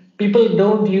society, people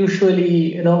don't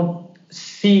usually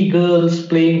see girls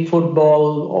playing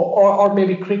football or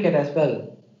maybe cricket as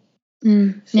well.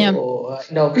 So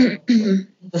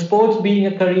the sports being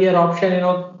a career option,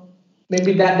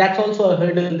 maybe that's also a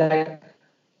hurdle that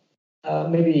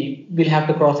maybe we'll have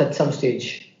to cross at some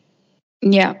stage.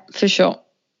 Yeah, for sure.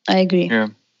 I agree. Yeah.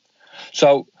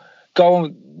 So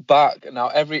going back now,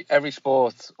 every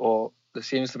sport, or there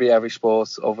seems to be every sport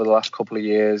over the last couple of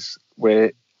years,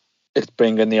 where it's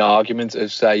bringing the argument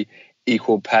of, say,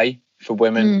 equal pay for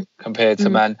women compared to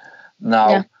men.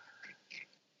 Now,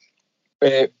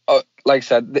 like I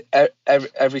said,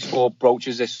 every sport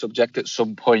broaches this subject at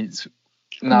some point.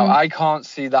 Now, I can't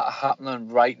see that happening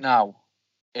right now,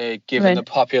 given the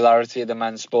popularity of the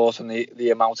men's sport and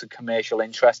the amount of commercial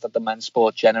interest that the men's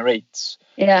sport generates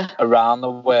around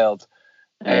the world.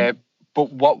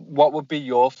 But what would be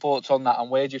your thoughts on that, and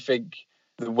where do you think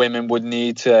the women's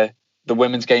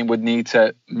game would need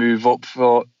to move up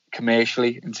for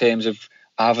commercially in terms of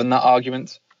having that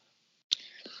argument?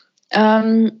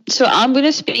 So I'm going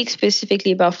to speak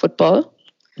specifically about football.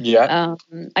 Yeah.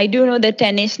 I do know that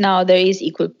tennis now there is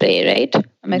equal pay, right?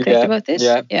 Am I correct about this?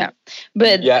 Yeah.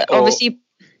 But obviously,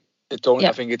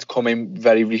 I think it's coming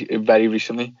very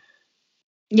recently.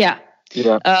 Yeah.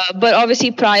 Yeah. But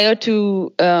obviously, prior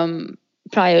to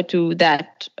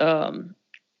that,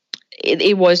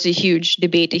 it was a huge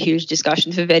debate, a huge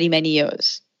discussion for very many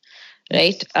years,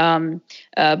 right?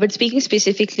 But speaking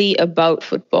specifically about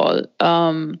football,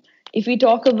 if we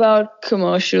talk about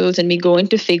commercials and we go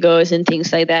into figures and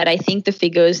things like that, I think the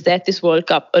figures that this World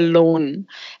Cup alone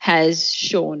has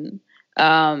shown,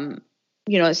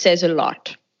 says a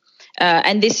lot.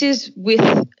 And this is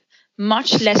with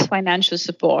much less financial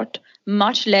support,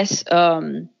 much less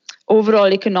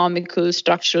overall economical,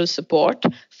 structural support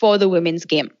for the women's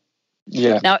game.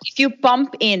 Yeah. Now, if you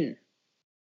pump in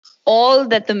all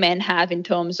that the men have in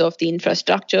terms of the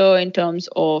infrastructure, in terms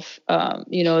of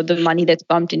the money that's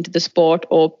pumped into the sport,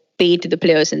 or pay to the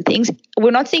players and things.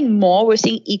 We're not saying more, we're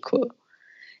saying equal.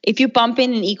 If you pump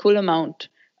in an equal amount,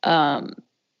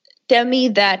 tell me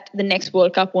that the next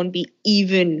World Cup won't be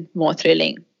even more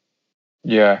thrilling.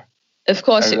 Yeah. Of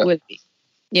course it will be,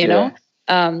 you know?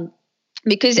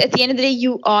 Because at the end of the day,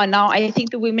 I think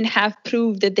the women have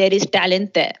proved that there is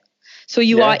talent there. So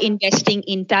you are investing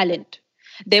in talent.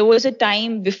 There was a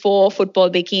time before football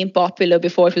became popular,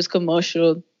 before it was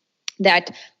commercial,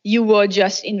 that you were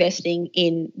just investing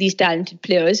in these talented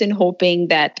players and hoping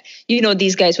that,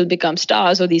 these guys will become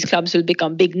stars or these clubs will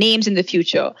become big names in the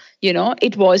future.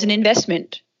 It was an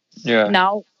investment. Yeah.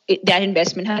 Now that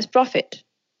investment has profit,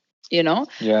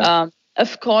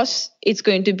 Of course, it's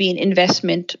going to be an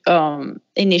investment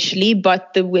initially,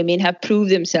 but the women have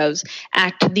proved themselves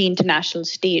at the international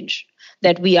stage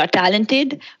that we are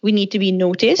talented, we need to be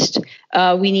noticed,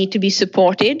 we need to be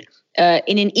supported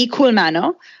in an equal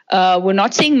manner. We're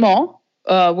not saying more.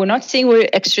 We're not saying we're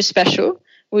extra special.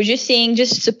 We're just saying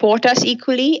just support us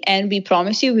equally, and we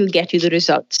promise you we'll get you the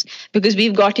results, because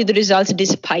we've got you the results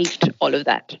despite all of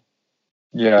that.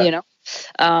 Yeah.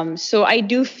 So I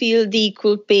do feel the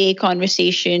equal pay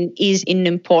conversation is an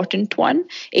important one.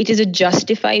 It is a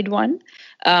justified one,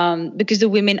 because the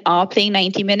women are playing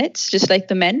 90 minutes, just like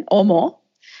the men or more.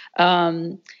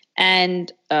 And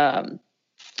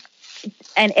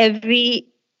every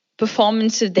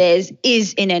performance of theirs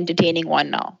is an entertaining one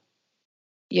now,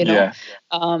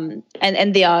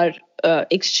 and they are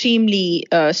extremely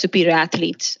superior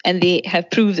athletes, and they have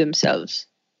proved themselves,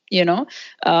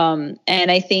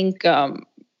 and I think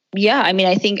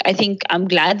I think I'm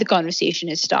glad the conversation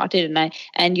has started.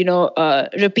 And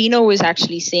Rapinoe was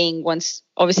actually saying once,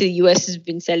 obviously the US has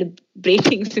been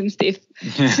celebrating since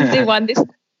they won this.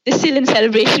 They're still in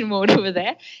celebration mode over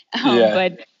there.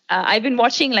 But I've been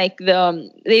watching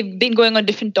they've been going on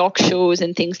different talk shows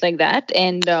and things like that.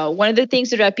 And one of the things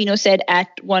that Rapinoe said at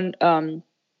one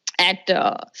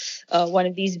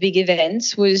of these big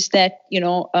events was that,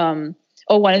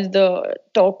 or one of the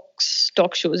talk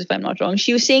shows, if I'm not wrong,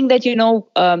 she was saying that,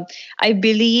 I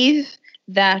believe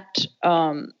that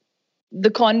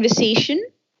the conversation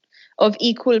of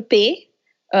equal pay,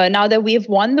 now that we have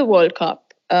won the World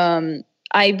Cup,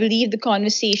 I believe the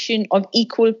conversation of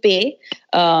equal pay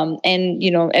and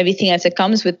everything else that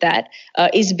comes with that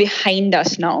is behind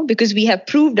us now, because we have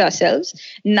proved ourselves.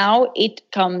 Now it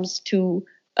comes to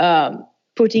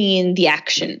putting in the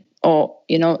action, or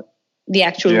the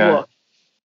actual work.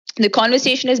 The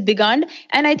conversation has begun,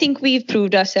 and I think we've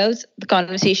proved ourselves. The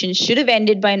conversation should have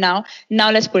ended by now.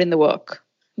 Now let's put in the work.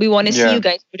 We want to see you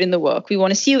guys put in the work. We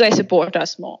want to see you guys support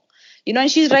us more. And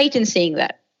she's right in saying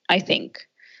that, I think.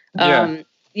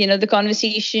 The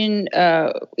conversation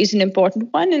is an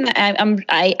important one, and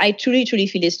I truly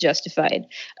feel it's justified.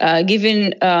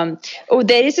 Given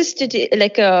there is a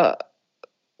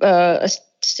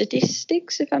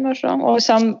statistics, if I'm not wrong, or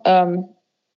some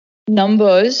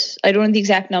numbers. I don't know the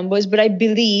exact numbers, but I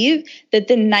believe that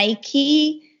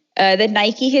Nike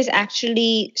has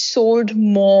actually sold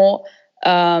more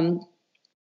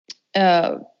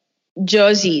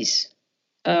jerseys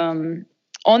on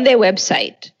their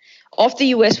website of the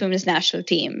US women's national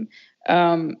team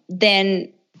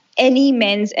than any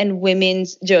men's and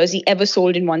women's jersey ever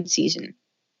sold in one season.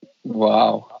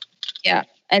 Wow. Yeah.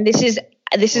 And this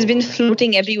has been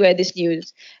floating everywhere, this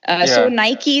news. So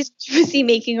Nike's obviously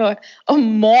making a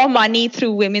more money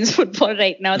through women's football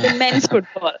right now than men's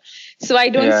football. So I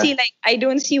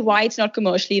don't see why it's not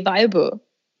commercially viable.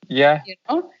 Yeah.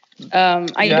 I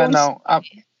agree.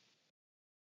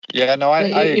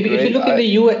 If you look at the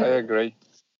US, I agree.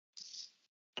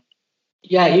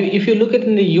 Yeah, if you look at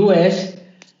in the US,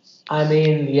 I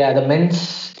mean, the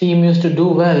men's team used to do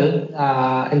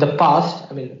well in the past.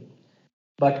 I mean,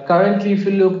 but currently, if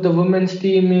you look, the women's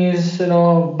team is,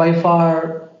 by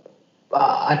far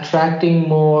attracting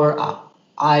more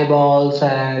eyeballs,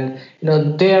 and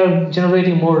they are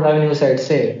generating more revenues, I'd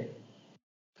say.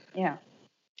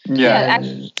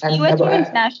 Actually, the US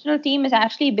women's national team has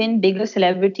actually been bigger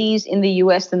celebrities in the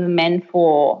US than the men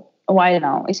for a while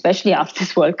now, especially after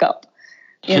this World Cup.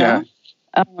 You know?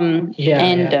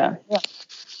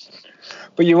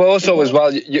 But you also, as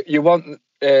well, you want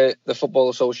the football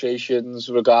associations,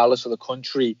 regardless of the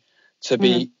country, to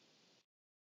be.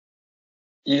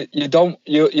 You don't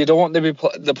want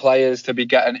the players to be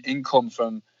getting income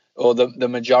from, or the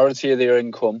majority of their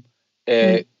income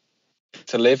to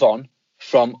live on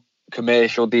from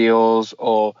commercial deals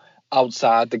or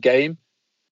outside the game.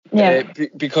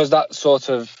 Because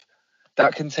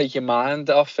that can take your mind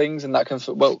off things, and that can,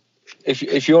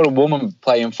 if you're a woman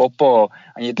playing football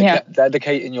and you're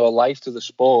dedicating your life to the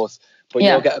sport, but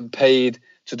you're getting paid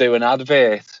to do an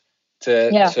advert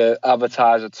to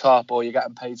advertise a top, or you're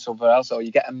getting paid somewhere else, or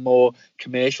you're getting more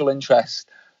commercial interest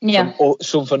from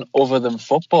something other than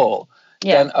football,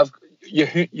 then your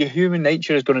human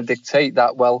nature is going to dictate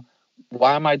that. Well,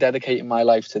 why am I dedicating my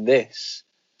life to this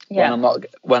when I'm not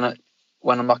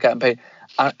getting paid?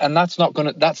 And that's not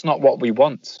what we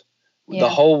want. The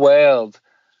whole world,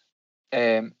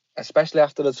 especially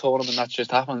after the tournament that's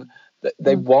just happened,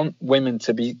 they want women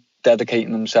to be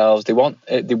dedicating themselves. They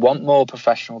want more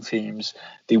professional teams.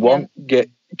 They want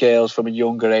girls from a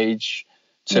younger age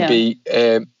to be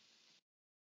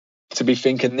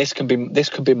thinking this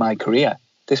could be my career.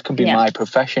 This can be my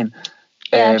profession.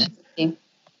 Absolutely.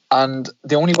 And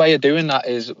the only way of doing that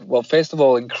is, well, first of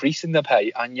all, increasing the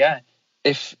pay. And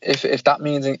if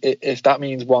that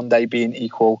means one day being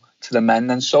equal to the men,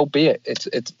 then so be it.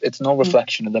 It's no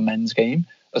reflection of the men's game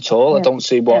at all. I don't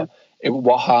see what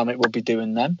harm it would be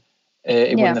doing them.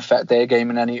 It wouldn't affect their game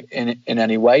in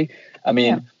any way. I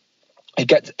mean,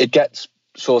 it gets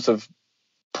sort of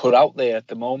put out there at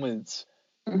the moment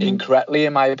incorrectly,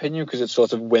 in my opinion, because it's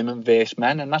sort of women versus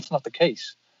men, and that's not the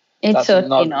case. It's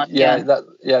certainly not.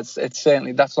 It's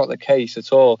certainly that's not the case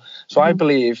at all. So I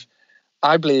believe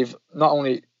not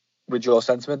only with your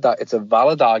sentiment that it's a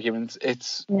valid argument,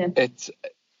 it's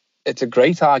a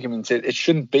great argument. It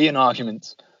shouldn't be an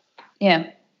argument. Yeah.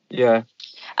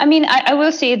 I mean, I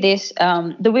will say this: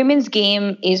 the women's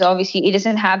game is obviously, it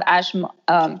doesn't have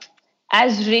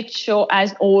as rich or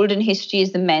as old in history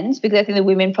as the men's, because I think the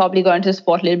women probably got into the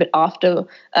sport a little bit after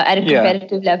at a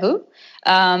competitive level.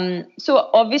 So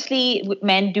obviously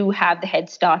men do have the head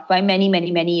start by many,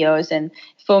 many, many years and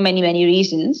for many, many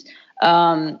reasons.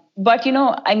 But,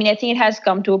 I mean, I think it has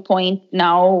come to a point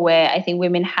now where I think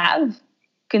women have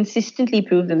consistently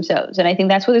proved themselves. And I think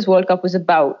that's what this World Cup was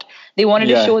about. They wanted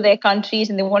to show their countries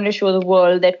and they wanted to show the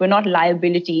world that we're not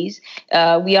liabilities.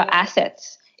 We are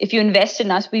assets. If you invest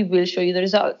in us, we will show you the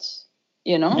results,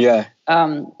 Yeah.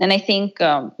 And I think,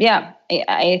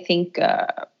 I think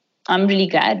I'm really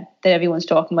glad that everyone's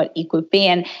talking about equal pay.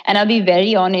 And I'll be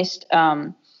very honest,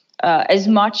 as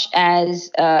much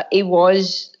as it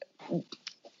was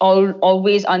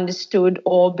always understood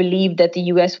or believed that the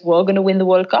US were going to win the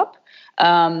World Cup,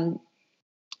 I'm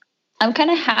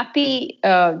kind of happy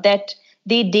that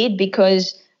they did,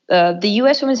 because the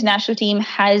US women's national team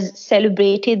has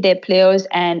celebrated their players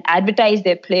and advertised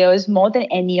their players more than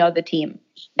any other team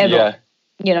ever.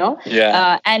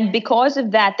 And because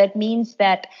of that, that means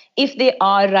that if they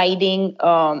are riding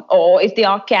or if they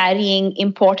are carrying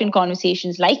important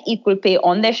conversations like equal pay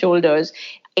on their shoulders,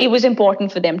 it was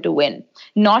important for them to win,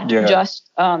 not just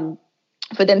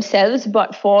for themselves,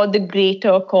 but for the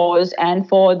greater cause and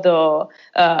for the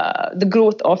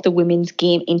growth of the women's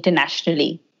game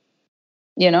internationally.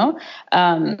 So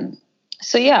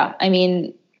I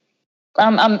mean,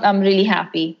 I'm really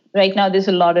happy right now. There's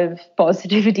a lot of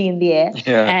positivity in the air,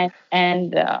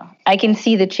 and I can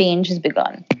see the change has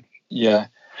begun. Yeah,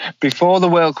 before the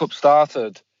World Cup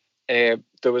started, there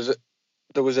was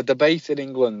a debate in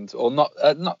England, or not.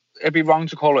 It'd be wrong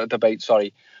to call it a debate.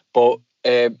 Sorry, but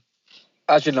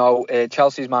as you know,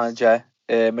 Chelsea's manager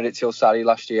Maurizio Sarri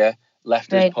last year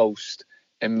left his post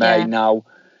in May. Now,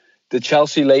 the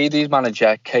Chelsea ladies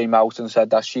manager came out and said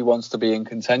that she wants to be in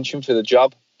contention for the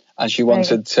job, and she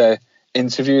wanted to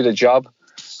interview for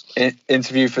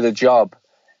the job,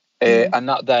 and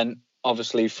that then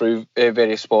obviously through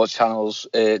various sports channels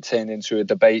turned into a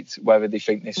debate whether they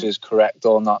think this is correct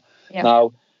or not.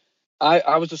 Now,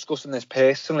 I was discussing this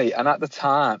personally, and at the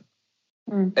time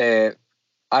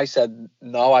I said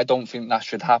no, I don't think that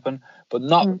should happen, but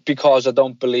not because I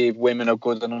don't believe women are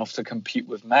good enough to compete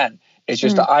with men. It's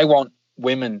just that I want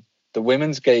the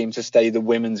women's game to stay the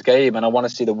women's game, and I want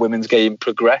to see the women's game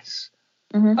progress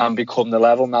and become the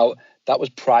level. Now, that was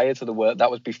that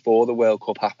was before the World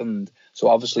Cup happened. So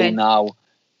obviously now,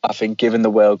 I think given the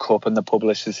World Cup and the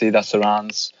publicity that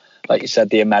surrounds, like you said,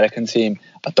 the American team,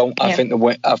 I think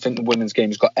the women's game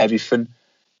has got everything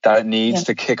that it needs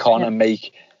to kick on and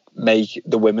make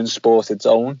the women's sport its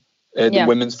own, the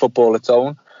women's football its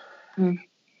own.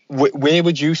 Where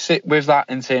would you sit with that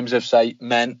in terms of, say,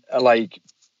 men like,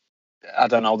 I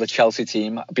don't know, the Chelsea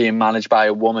team being managed by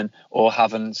a woman, or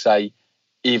having, say,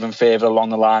 even further along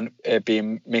the line,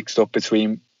 being mixed up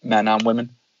between men and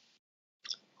women?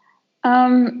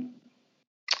 Not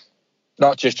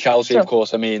just Chelsea, of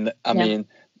course. I mean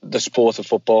the sport of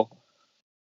football.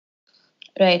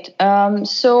 Right.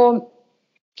 So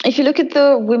if you look at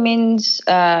the women's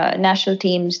national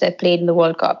teams that played in the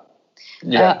World Cup,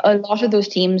 a lot of those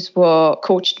teams were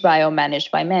coached by or managed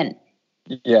by men.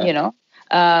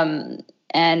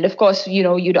 And of course,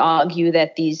 you'd argue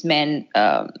that these men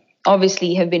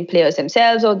obviously have been players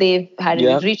themselves, or they've had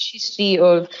a rich history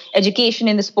of education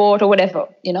in the sport or whatever,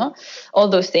 all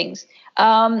those things.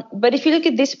 But if you look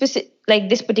at this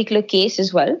this particular case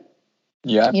as well,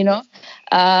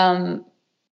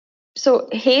 so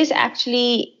Hayes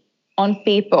actually on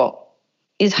paper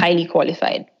is highly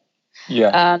qualified.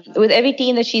 With every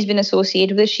team that she's been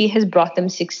associated with, she has brought them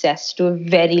success to a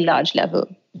very large level.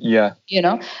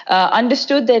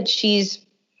 Understood that she's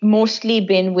mostly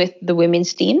been with the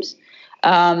women's teams.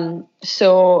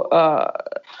 So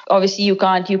obviously you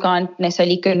can't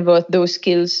necessarily convert those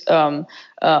skills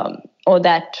or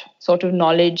that sort of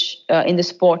knowledge in the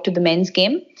sport to the men's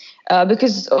game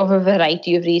because of a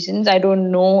variety of reasons. I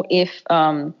don't know if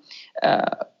I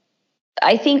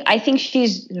think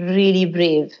she's really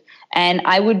brave. And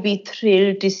I would be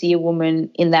thrilled to see a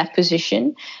woman in that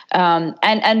position.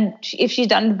 And if she's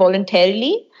done it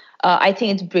voluntarily, I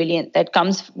think it's brilliant. That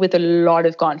comes with a lot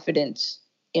of confidence.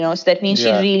 So that means she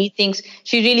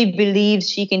really believes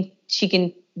she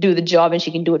can do the job and she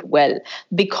can do it well.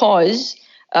 Because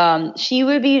she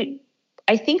will be,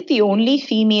 I think, the only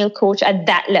female coach at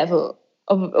that level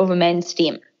of a men's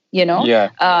team. And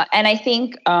I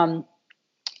think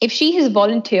if she has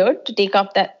volunteered to take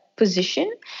up that position,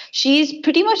 she's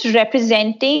pretty much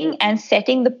representing and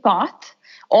setting the path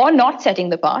or not setting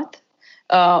the path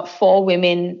for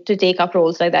women to take up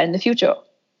roles like that in the future.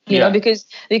 You know, because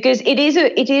it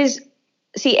is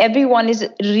see, everyone is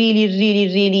really, really,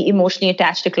 really emotionally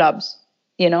attached to clubs,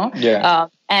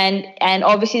 and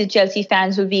obviously the Chelsea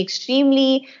fans will be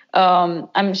extremely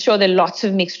I'm sure there are lots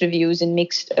of mixed reviews and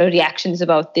mixed reactions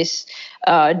about this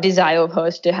desire of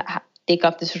hers to take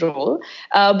up this role.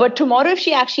 But tomorrow, if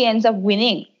she actually ends up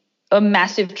winning a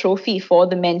massive trophy for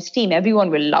the men's team,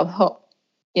 everyone will love her,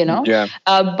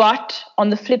 but on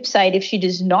the flip side, if she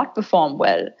does not perform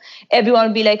well, everyone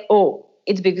will be like, oh,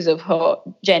 it's because of her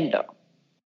gender,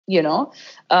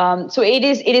 So it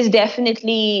is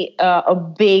definitely a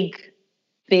big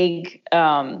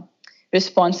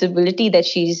responsibility that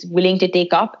she's willing to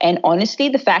take up. And honestly,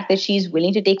 the fact that she's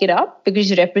willing to take it up because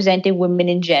she's representing women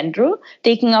in general,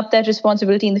 taking up that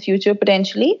responsibility in the future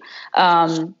potentially,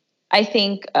 I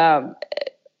think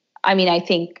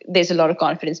there's a lot of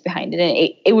confidence behind it, and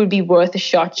it would be worth a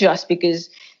shot just because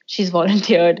she's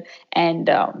volunteered. And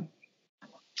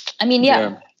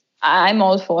I'm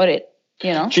all for it.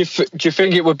 Do you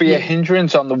think it would be a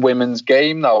hindrance on the women's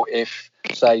game though if,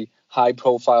 say,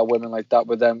 high-profile women like that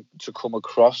were then to come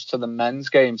across to the men's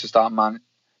game to start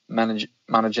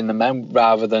managing the men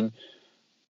rather than,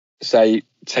 say,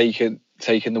 taking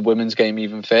the women's game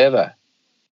even further?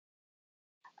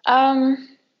 I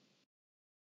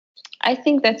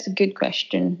think that's a good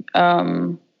question.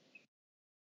 I'm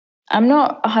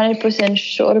not 100%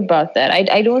 sure about that.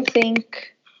 I don't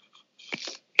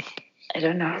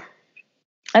know.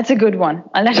 That's a good one.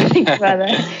 I'll have to think about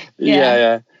that.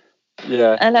 Yeah.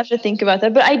 I'll have to think about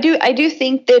that. But I do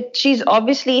think that she's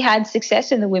obviously had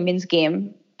success in the women's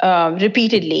game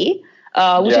repeatedly,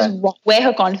 which is where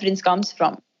her confidence comes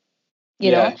from.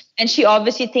 You know, and she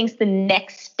obviously thinks the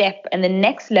next step and the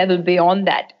next level beyond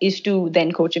that is to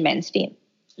then coach a men's team.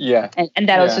 And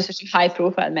that also such a high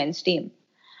profile men's team.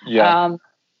 And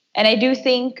I do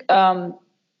think,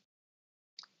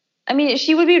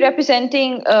 she will be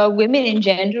representing women in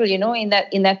general, in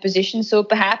that position. So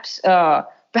perhaps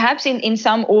in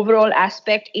some overall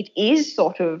aspect, it is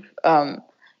sort of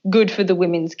good for the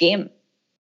women's game.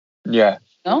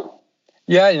 No?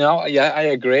 Yeah, I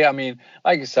agree. I mean,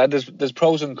 like I said, there's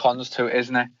pros and cons to it,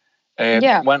 isn't it?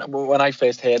 When I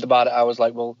first heard about it, I was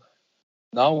like, well,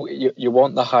 no, you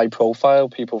want the high profile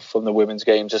people from the women's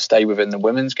game to stay within the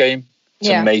women's game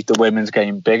to make the women's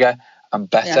game bigger and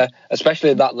better, especially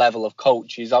at that level of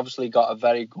coach. He's obviously got a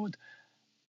very good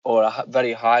or a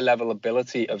very high level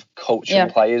ability of coaching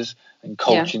players and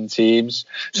coaching teams.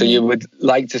 So you would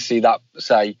like to see that,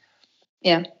 say,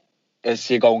 is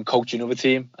she go and coach another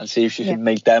team and see if she can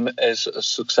make them as a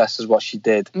success as what she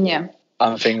did.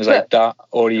 And things like that.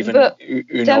 Or even,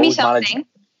 who tell knows, me something.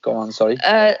 Go on, sorry.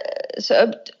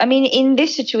 In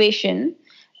this situation,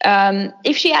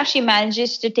 if she actually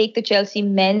manages to take the Chelsea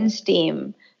men's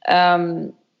team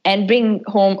and bring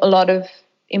home a lot of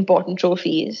important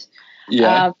trophies,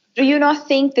 do you not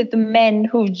think that the men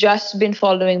who've just been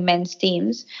following men's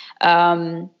teams,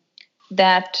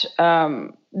 that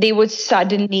they would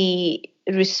suddenly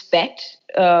respect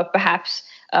perhaps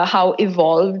how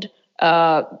evolved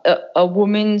a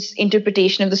woman's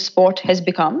interpretation of the sport has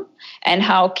become and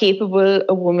how capable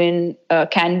a woman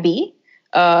can be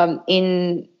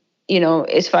in,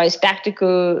 as far as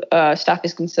tactical stuff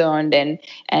is concerned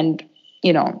and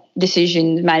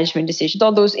decisions, management decisions,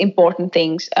 all those important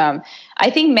things. I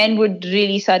think men would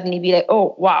really suddenly be like,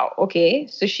 oh, wow, okay,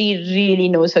 so she really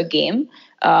knows her game.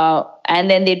 And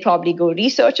then they'd probably go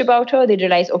research about her. They'd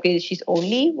realize, okay, she's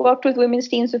only worked with women's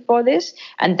teams before this,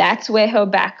 and that's where her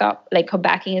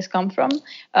backing has come from.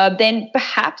 Then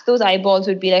perhaps those eyeballs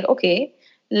would be like, okay,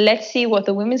 let's see what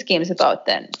the women's game is about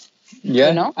then.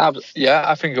 Yeah,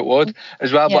 I think it would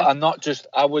as well. Yeah. But I'm not just.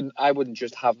 I wouldn't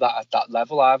just have that at that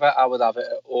level either. I would have it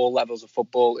at all levels of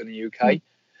football in the UK.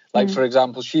 Like for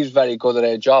example, she's very good at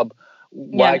her job.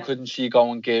 Why couldn't she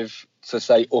go and give to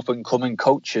say up and coming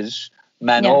coaches,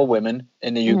 men or women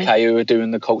in the UK who are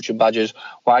doing the coaching badges?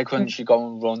 Why couldn't she go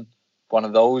and run one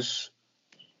of those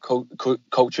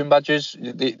coaching badges?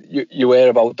 You hear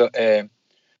about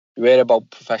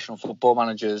professional football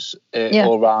managers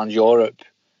all around Europe.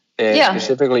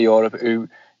 Specifically Europe, who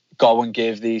go and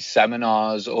give these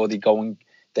seminars, or they go and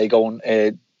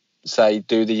say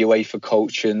do the UEFA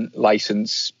coaching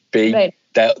license B. Right.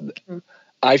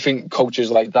 I think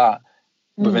coaches like that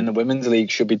within the women's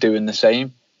league should be doing the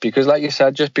same, because, like you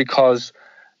said, just because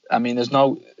there's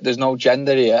no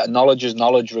gender here. Knowledge is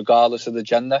knowledge, regardless of the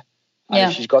gender.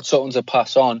 And if she's got something to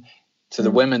pass on to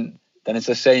the women, then it's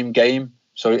the same game.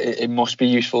 So it must be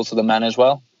useful to the men as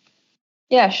well.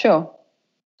 Yeah, sure.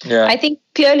 Yeah. I think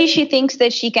clearly she thinks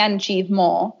that she can achieve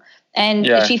more, and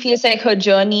she feels like her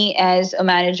journey as a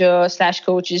manager /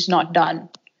 coach is not done.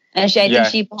 And I think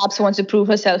she perhaps wants to prove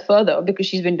herself further because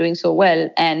she's been doing so well.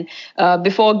 And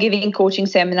before giving coaching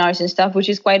seminars and stuff, which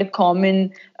is quite a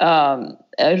common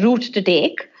route to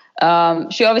take,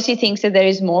 she obviously thinks that there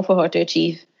is more for her to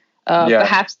achieve.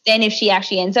 Perhaps then if she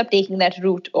actually ends up taking that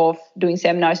route of doing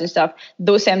seminars and stuff,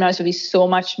 those seminars will be so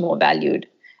much more valued.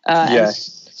 And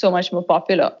so much more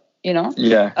popular,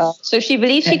 so if she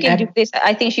believes she can do this,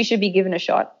 I think she should be given a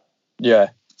shot.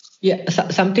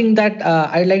 Something that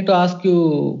I'd like to ask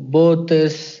you both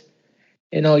is,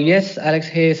 yes, Alex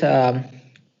Hayes,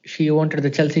 she wanted the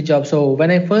Chelsea job. So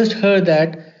when I first heard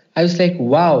that, I was like,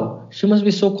 wow, she must be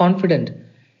so confident,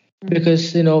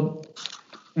 because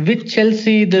with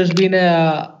Chelsea there's been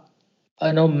a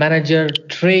manager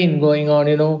train going on.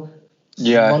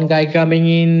 One guy coming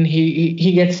in,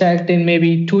 he gets sacked in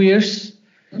maybe 2 years.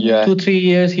 2-3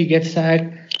 years he gets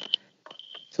sacked.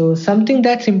 So something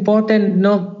that's important,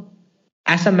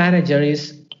 as a manager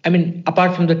is,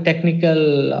 apart from the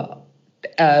technical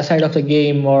side of the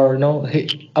game, or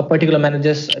a particular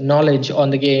manager's knowledge on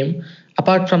the game,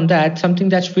 apart from that, something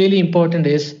that's really important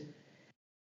is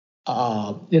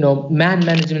man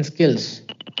management skills.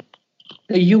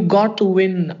 You got to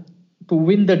win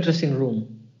the dressing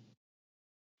room.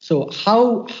 So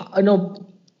how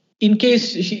in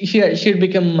case she'd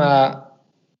become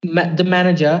the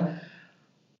manager,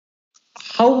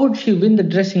 how would she win the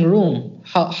dressing room?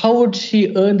 How would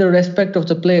she earn the respect of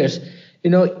the players?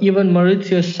 Even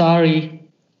Maurizio Sarri,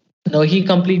 he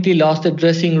completely lost the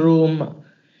dressing room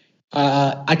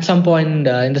at some point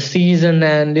in the season,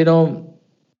 and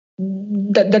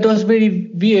that was very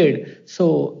weird.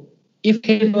 So if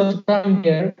he was come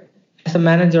here as a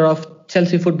manager of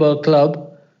Chelsea Football Club,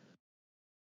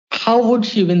 how would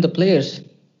she win the players?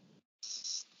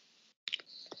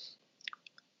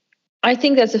 I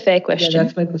think that's a fair question. Yeah,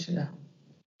 that's my question.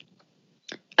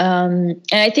 And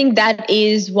I think that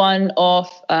is one of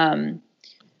the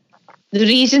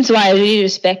reasons why I really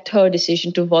respect her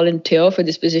decision to volunteer for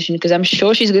this position, because I'm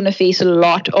sure she's going to face a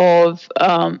lot of,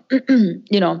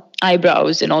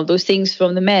 eyebrows and all those things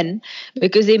from the men,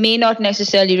 because they may not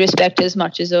necessarily respect her as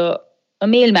much as a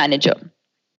male manager.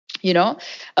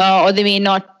 Or they may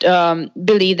not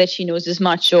believe that she knows as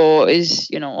much, or is,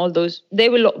 all those.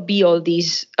 There will be all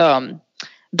these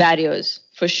barriers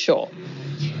for sure.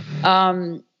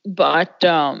 But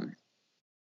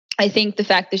I think the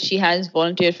fact that she has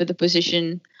volunteered for the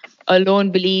position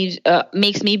alone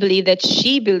makes me believe that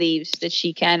she believes that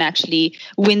she can actually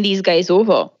win these guys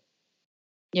over.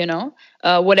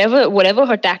 Whatever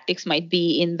her tactics might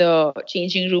be in the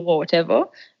changing room or whatever,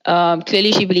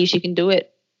 clearly she believes she can do it.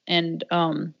 And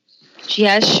she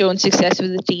has shown success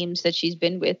with the teams that she's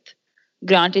been with.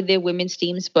 Granted, they're women's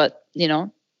teams, but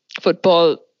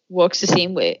football works the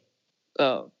same way.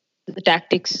 The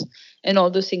tactics and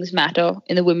all those things matter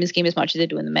in the women's game as much as they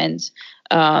do in the men's.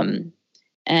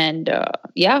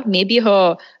 Maybe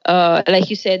her, like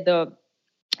you said,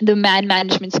 the man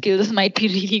management skills might be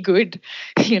really good.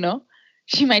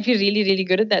 She might be really, really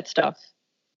good at that stuff.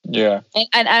 Yeah.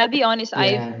 And I'll be honest,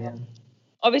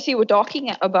 obviously we're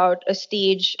talking about a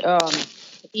stage,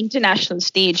 international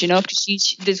stage,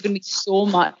 because there's going to be so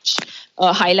much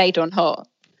highlight on her.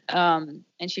 and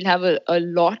she'll have a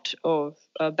lot of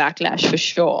backlash for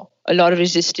sure, a lot of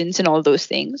resistance and all those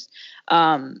things.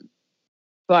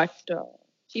 But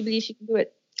she believes she can do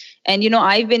it. And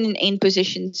I've been in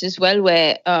positions as well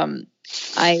where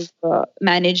I've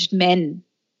managed men.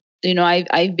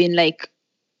 I've been like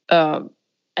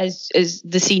as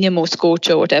the senior most coach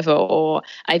or whatever, or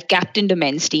I've captained a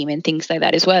men's team and things like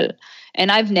that as well.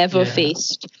 And I've never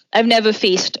faced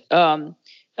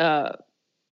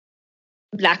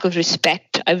lack of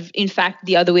respect. In fact,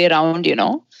 the other way around.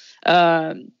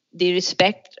 They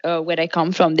respect where I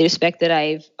come from. They respect that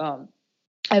I've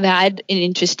had an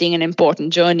interesting and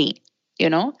important journey.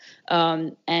 I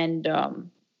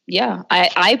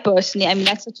personally, I mean,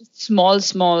 that's such a small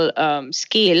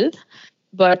scale,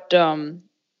 but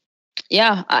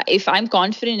if I'm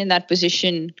confident in that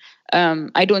position,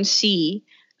 I don't see,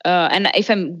 and if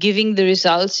I'm giving the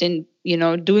results in,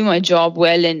 doing my job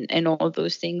well and all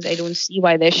those things, I don't see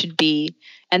why there should be,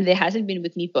 and there hasn't been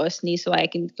with me personally, so I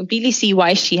can completely see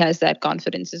why she has that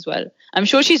confidence as well. I'm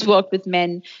sure she's worked with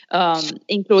men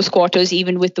in close quarters,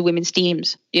 even with the women's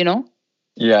teams,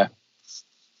 Yeah.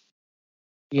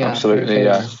 Absolutely,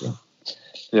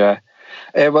 yeah.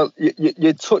 Well,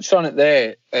 you touched on it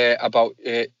there about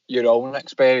your own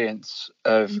experience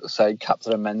of, say,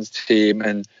 captain a men's team,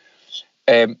 and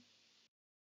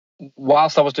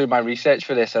whilst I was doing my research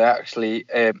for this, I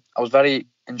was very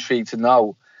intrigued to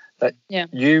know that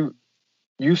you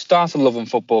started loving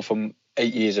football from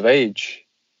 8 years of age.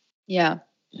 Yeah.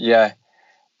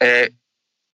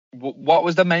 What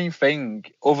was the main thing,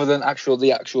 other than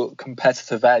the actual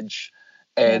competitive edge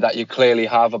that you clearly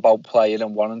have about playing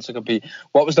and wanting to compete?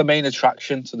 What was the main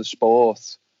attraction to the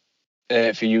sport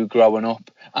for you growing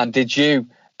up? And did you,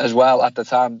 as well, at the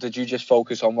time, did you just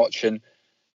focus on watching,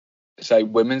 say,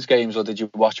 women's games, or did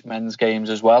you watch men's games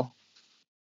as well?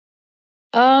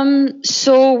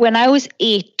 So when I was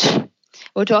 8,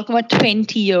 we're talking about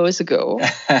 20 years ago.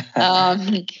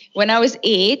 When I was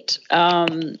 8,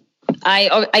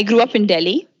 I grew up in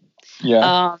Delhi.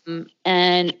 Yeah.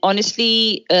 And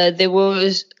honestly, there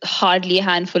was hardly a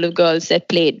handful of girls that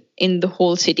played in the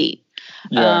whole city.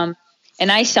 Yeah.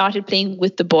 And I started playing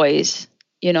with the boys,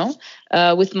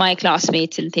 with my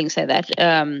classmates and things like that.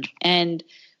 And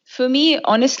for me,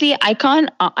 honestly,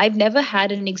 I've never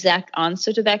had an exact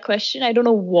answer to that question. I don't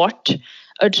know what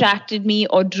attracted me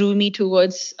or drew me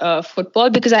towards football,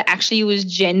 because I actually was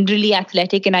generally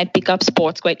athletic and I'd pick up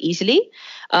sports quite easily.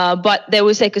 But there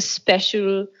was like a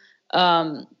special,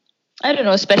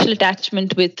 special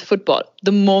attachment with football.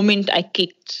 The moment I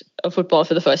kicked a football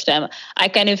for the first time, I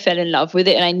kind of fell in love with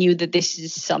it, and I knew that this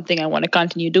is something I want to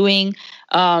continue doing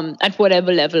at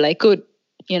whatever level I could,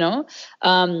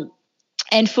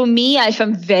 and for me, if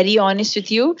I'm very honest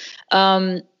with you,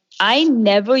 I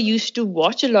never used to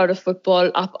watch a lot of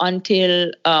football up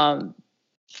until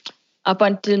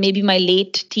maybe my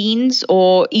late teens,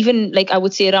 or even like I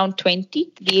would say around 20,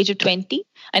 the age of 20.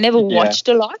 I never watched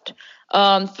a lot.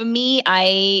 For me,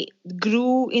 I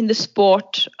grew in the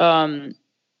sport in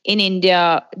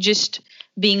India, just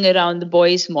being around the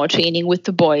boys more, training with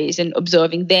the boys and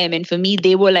observing them. And for me,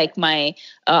 they were like I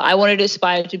wanted to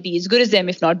aspire to be as good as them,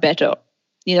 if not better,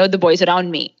 the boys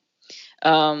around me.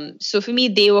 So for me,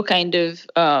 they were kind of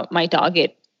my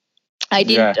target. I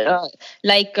didn't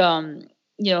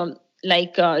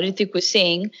like Ritik was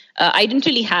saying, I didn't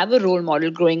really have a role model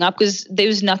growing up, because there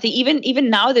was nothing. Even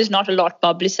now, there's not a lot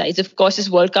publicized. Of course, this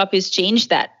World Cup has changed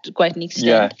that to quite an extent.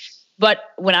 Yeah. But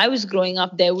when I was growing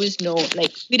up, there was no,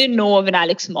 we didn't know of an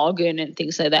Alex Morgan and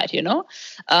things like that, So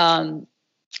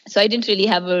I didn't really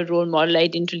have a role model. I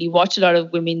didn't really watch a lot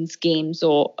of women's games,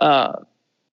 or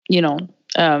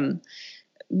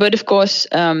but of course,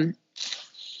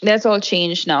 that's all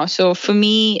changed now. So for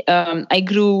me, I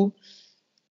grew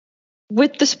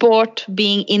with the sport,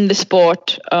 being in the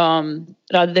sport,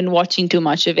 rather than watching too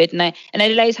much of it. And I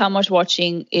realized how much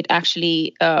watching it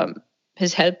actually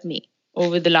has helped me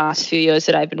over the last few years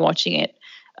that I've been watching it.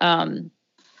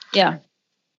 Yeah.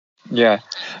 Does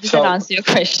that answer your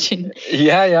question?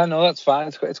 Yeah, no, that's fine.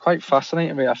 It's quite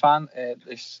fascinating. I find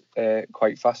this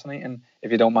quite fascinating,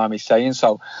 if you don't mind me saying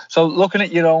so. So looking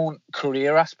at your own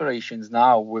career aspirations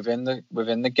now within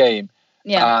the game,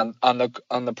 and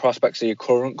on the prospects of your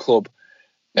current club,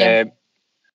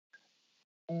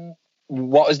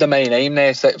 what is the main aim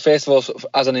there? So first of all,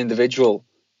 as an individual,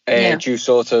 do you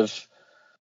sort of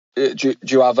do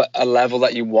you have a level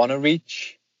that you want to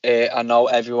reach? I know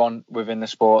everyone within the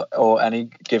sport or any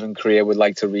given career would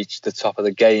like to reach the top of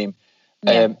the game.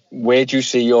 Where do you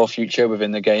see your future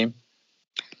within the game?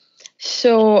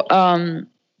 So I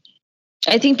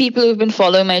think people who've been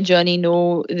following my journey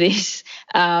know this.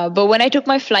 But when I took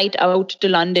my flight out to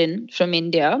London from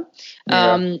India,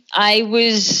 I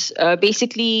was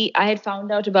basically, I had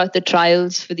found out about the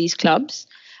trials for these clubs.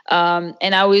 And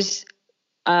it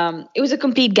was a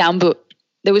complete gamble.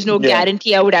 There was no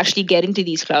guarantee I would actually get into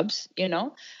these clubs,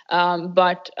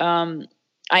 but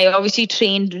I obviously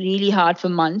trained really hard for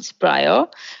months prior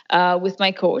with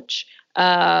my coach.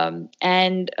 And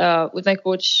with my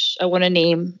coach, I want to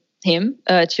name him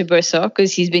Chibursa,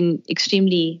 because he's been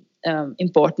extremely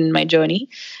important in my journey.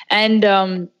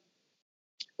 And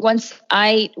once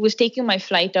I was taking my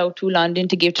flight out to London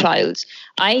to give trials,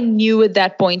 I knew at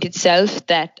that point itself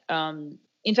that,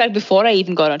 in fact, before I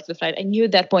even got onto the flight, I knew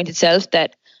at that point itself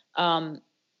that, I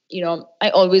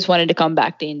always wanted to come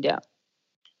back to India.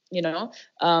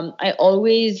 I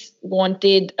always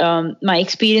wanted, my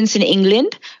experience in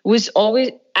England was always,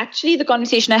 actually the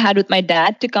conversation I had with my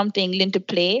dad to come to England to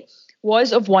play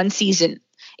was of one season.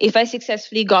 If I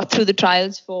successfully got through the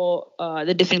trials for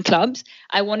the different clubs,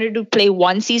 I wanted to play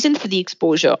one season for the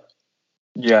exposure.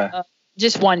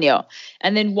 Just 1 year.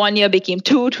 And then 1 year became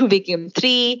two became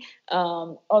three,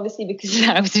 obviously because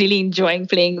I was really enjoying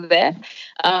playing there.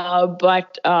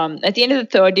 But at the end of the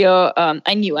third year,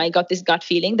 I got this gut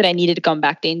feeling that I needed to come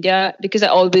back to India because I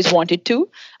always wanted to.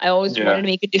 I always wanted to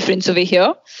make a difference over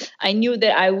here. I knew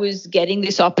that I was getting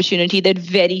this opportunity that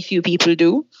very few people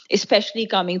do, especially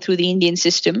coming through the Indian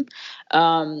system.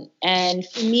 And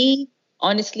for me,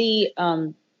 honestly,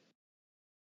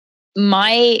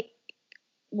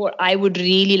 what I would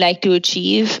really like to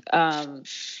achieve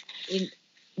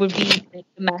would be the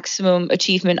maximum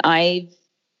achievement I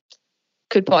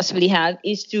could possibly have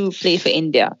is to play for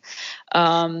India.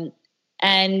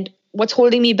 And what's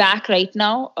holding me back right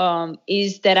now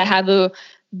is that I have a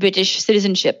British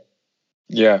citizenship.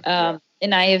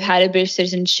 And I have had a British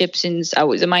citizenship since I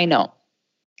was a minor.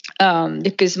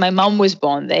 Because my mom was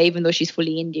born there, even though she's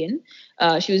fully Indian.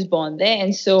 She was born there.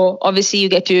 And so obviously you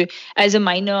get to, as a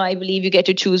minor, I believe you get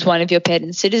to choose one of your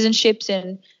parents' citizenships.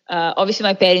 And obviously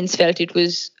my parents felt it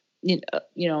was,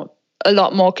 a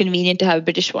lot more convenient to have a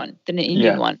British one than an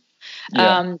Indian one.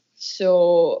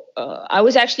 So I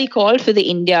was actually called for the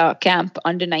India camp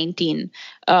under 19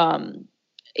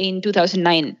 in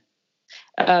 2009.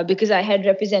 Because I had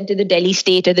represented the Delhi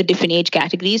state at the different age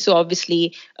categories. So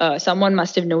obviously someone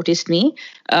must have noticed me.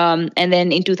 And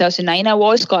then in 2009, I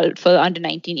was called for under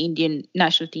 19 Indian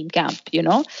national team camp,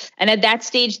 And at that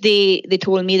stage, they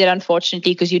told me that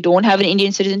unfortunately, because you don't have an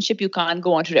Indian citizenship, you can't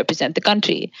go on to represent the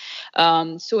country.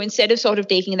 So instead of sort of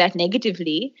taking that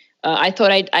negatively, I thought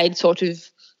I'd sort of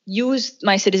use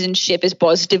my citizenship as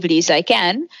positively as I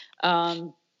can.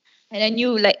 And I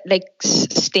knew like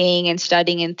staying and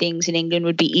studying and things in England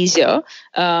would be easier.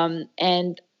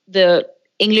 And the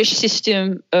English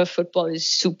system of football is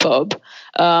superb.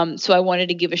 So I wanted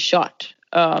to give a shot.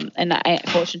 And I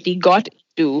fortunately got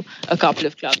to a couple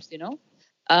of clubs,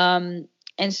 And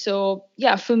so,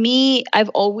 for me, I've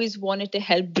always wanted to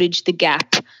help bridge the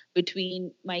gap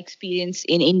between my experience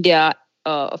in India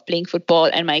of playing football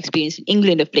and my experience in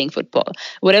England of playing football.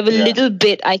 Whatever little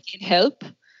bit I can help,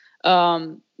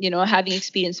 having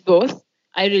experienced both,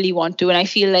 I really want to. And I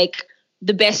feel like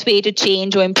the best way to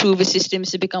change or improve a system is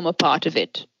to become a part of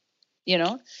it,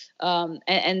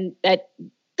 and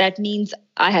that means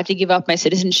I have to give up my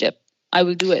citizenship. I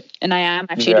will do it. And I am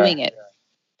actually doing it.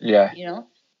 I'm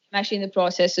actually in the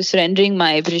process of surrendering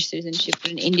my British citizenship for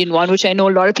an Indian one, which I know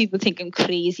a lot of people think I'm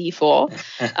crazy for,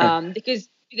 because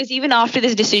even after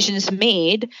this decision is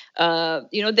made, there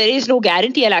is no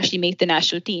guarantee I'll actually make the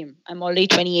national team. I'm already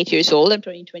 28 years old. I'm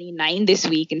turning 29 this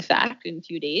week, in fact, in a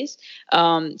few days.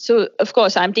 So, of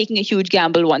course, I'm taking a huge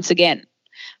gamble once again.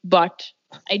 But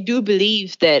I do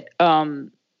believe that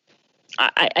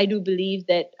I do believe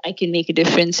that I can make a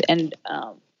difference, and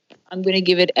I'm going to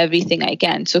give it everything I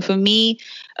can. So for me,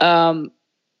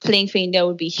 playing for India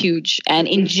would be huge. And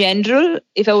in general,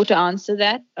 if I were to answer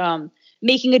that,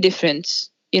 making a difference,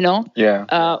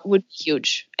 would be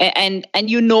huge. And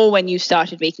when you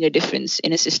started making a difference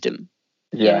in a system,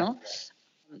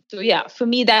 So for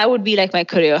me, that would be like my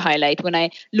career highlight. When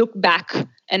I look back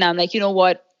and I'm like, you know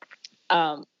what,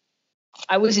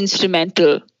 I was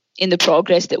instrumental in the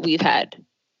progress that we've had.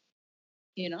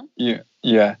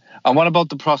 Yeah. And what about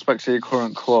the prospects of your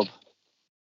current club?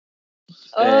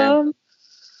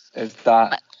 Is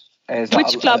that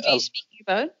which club are you speaking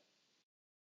about?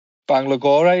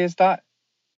 Bangalore, is that?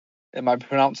 Am I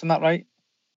pronouncing that right?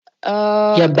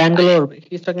 Bangalore.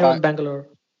 He's talking about Bangalore.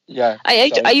 Yeah.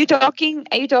 Are you talking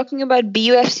about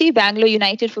BUFC, Bangalore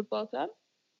United Football Club?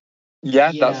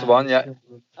 Yeah, that's the one. Yeah.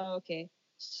 Oh, okay.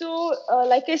 So,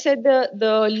 like I said,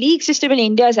 the league system in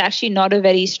India is actually not a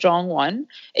very strong one.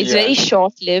 It's very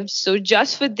short-lived. So,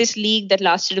 just for this league that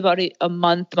lasted about a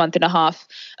month and a half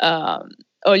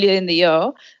earlier in the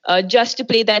year, just to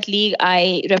play that league,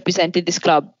 I represented this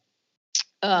club.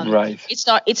 Right. It's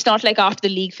not like after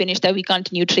the league finished that we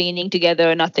continued training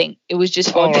together or nothing. It was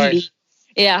just for the league.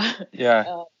 Yeah.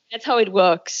 That's how it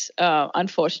works,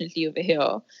 unfortunately, over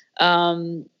here.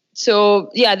 So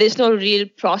yeah, there's no real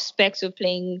prospects of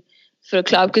playing for a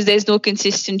club because there's no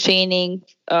consistent training.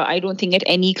 I don't think at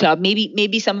any club.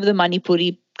 Maybe some of the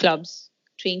Manipuri clubs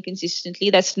train consistently.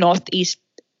 That's northeast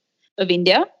of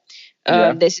India.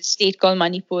 There's a state called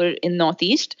Manipur in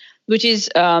northeast, which is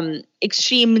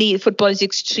football is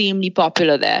extremely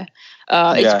popular there.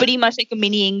 It's pretty much like a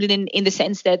mini England in the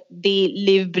sense that they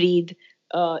live, breathe,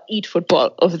 eat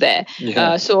football over there.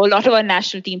 So a lot of our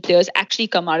national team players actually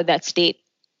come out of that state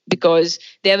because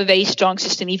they have a very strong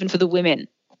system even for the women.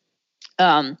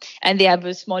 And they have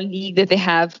a small league that they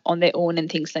have on their own and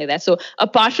things like that. So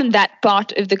apart from that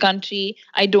part of the country,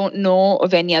 I don't know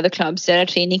of any other clubs that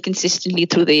are training consistently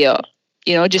through the year,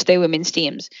 just their women's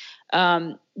teams.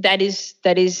 That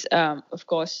is of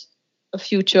course a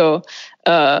future,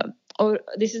 or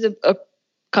this is a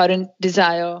current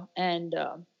desire, and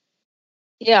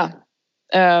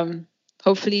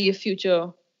hopefully a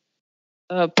future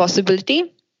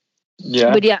possibility.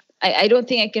 But I don't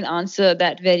think I can answer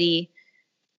that very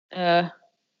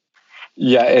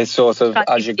it's sort of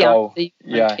as you go.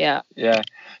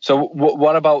 So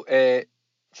what about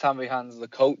Tanvie Hans, the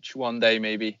coach, one day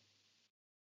maybe?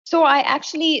 So I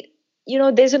actually,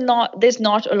 there's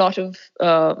not a lot of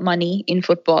money in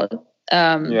football,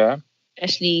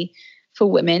 especially for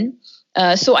women.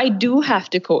 So I do have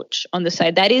to coach on the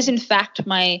side. That is in fact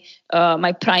my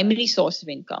primary source of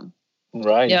income.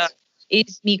 Right. Yeah,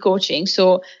 it's me coaching.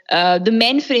 So the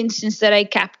men, for instance, that I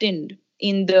captained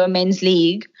in the men's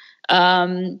league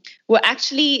were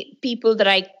actually people that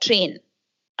I train.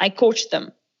 I coached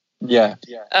them.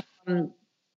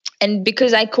 And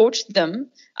because I coached them,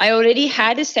 I already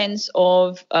had a sense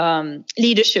of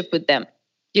leadership with them.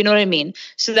 You know what I mean?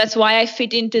 So that's why I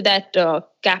fit into that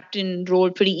captain role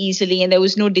pretty easily, and there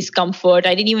was no discomfort.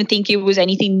 I didn't even think it was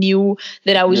anything new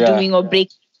that I was doing or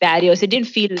breaking barriers. It didn't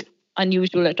feel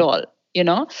unusual at all.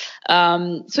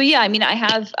 So yeah, I mean,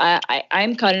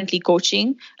 I'm currently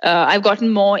coaching. I've gotten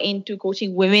more into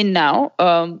coaching women now.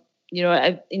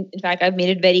 In fact, I've made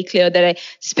it very clear that I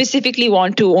specifically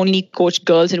want to only coach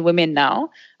girls and women now,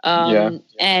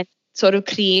 and sort of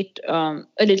create a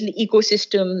little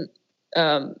ecosystem,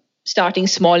 starting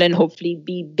small and hopefully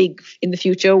be big in the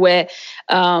future, where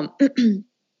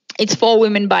it's for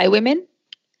women by women.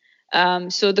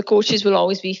 So the coaches will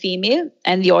always be female,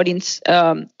 and the audience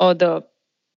or the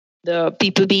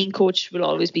people being coached will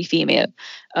always be female.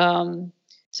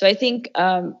 So I think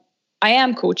I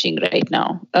am coaching right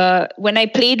now. When I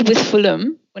played for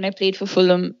Fulham,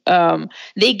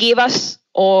 they gave us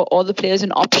all the players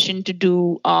an option to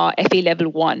do FA Level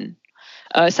 1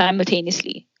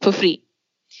 simultaneously for free.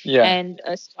 And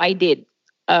so I did.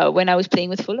 When I was playing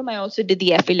with Fulham, I also did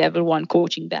the FA Level 1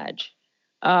 coaching badge.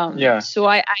 So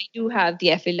I do have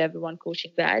the FA Level 1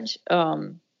 coaching badge.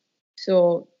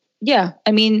 So yeah,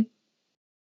 I mean,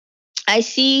 I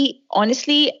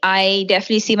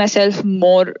definitely see myself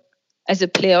more as a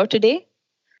player today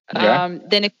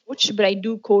than a coach, but I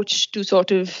do coach to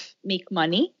sort of make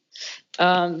money.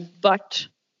 But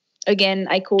again,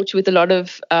 I coach with a lot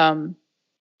of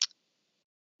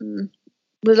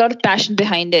passion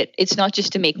behind it. It's not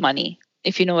just to make money,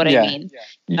 if you know what I mean.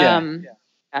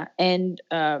 And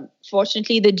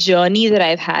fortunately, the journey that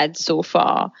I've had so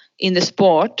far in the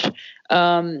sport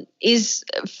is,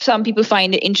 some people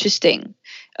find it interesting.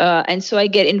 And so I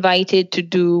get invited to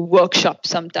do workshops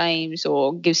sometimes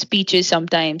or give speeches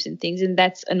sometimes and things. And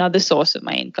that's another source of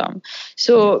my income.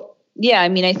 So, yeah, I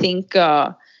mean, I think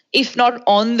if not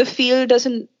on the field,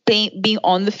 being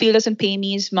on the field doesn't pay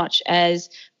me as much as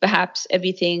perhaps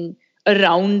everything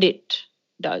around it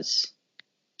does.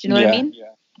 Do you know what I mean?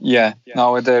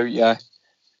 No, I do,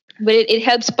 But it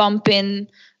helps pump in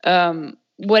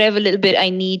whatever little bit I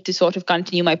need to sort of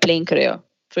continue my playing career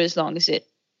for as long as it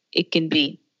can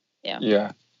be.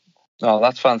 No,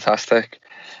 that's fantastic.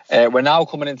 We're now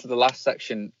coming into the last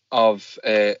section of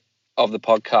the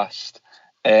podcast,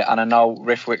 and I know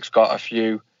Rifwick's got a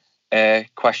few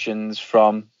questions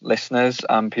from listeners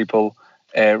and people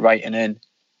writing in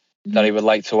that he would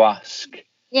like to ask.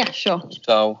 Yeah, sure.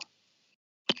 So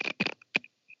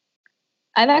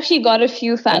I've actually got a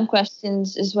few fan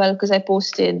questions as well, because I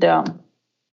posted. If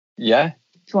you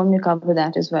want me to cover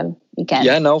that as well, we can.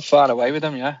 Yeah, no, far away with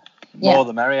them. More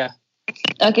the merrier.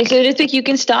 Okay, so Ritvik, you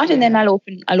can start, and then I'll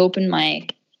open my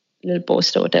little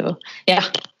post or whatever. Yeah.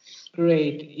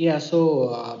 Great. Yeah.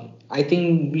 So I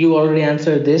think you already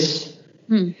answered this.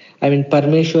 Hmm. I mean,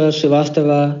 Parmeshwar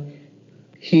Srivastava.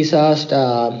 He's asked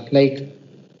like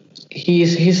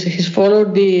he's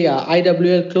followed the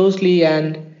IWL closely,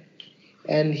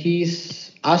 and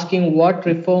he's asking what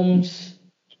reforms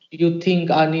you think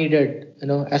are needed,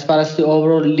 as far as the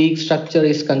overall league structure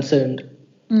is concerned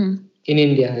Hmm. in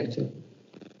India, actually.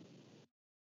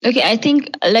 Okay, I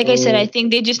think, like I said, I So,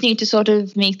 think they just need to sort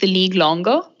of make the league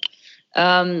longer.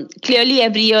 Clearly,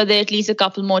 every year there are at least a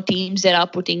couple more teams that are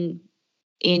putting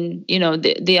in,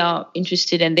 they are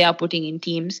interested and they are putting in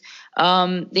teams.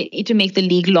 They need to make the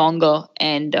league longer.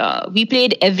 And we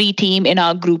played every team in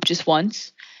our group just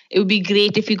once. It would be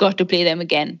great if we got to play them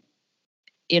again,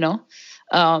 you know.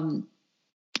 Um,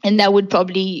 and that would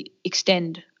probably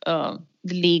extend the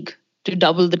league to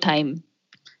double the time.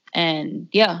 And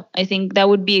yeah, I think that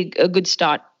would be a good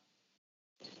start.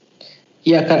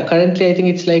 yeah, currently I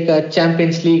think it's like a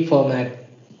Champions League format,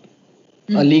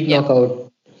 a league Yeah,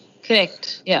 knockout.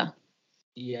 correct. Yeah.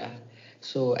 Yeah.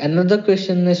 So another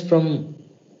question is from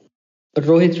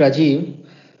Rohit Rajiv.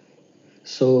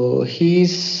 So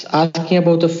he's asking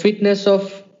about the fitness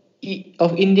of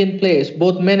Indian players,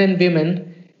 both men and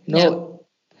women.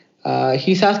 Yeah.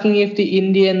 He's asking if the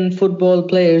Indian football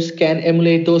players can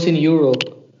emulate those in Europe,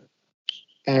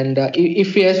 and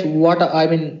if yes, what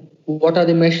are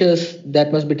the measures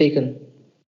that must be taken?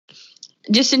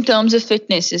 Just in terms of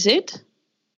fitness, is it?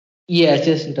 Yes,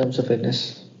 just in terms of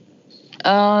fitness.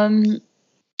 Um,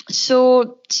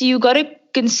 so you got to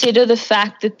consider the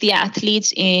fact that the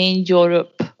athletes in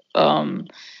Europe,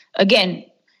 again,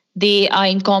 they are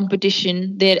in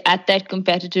competition. They're at that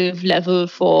competitive level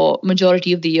for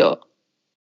majority of the year.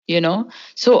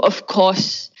 So of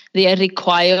course they are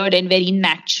required and very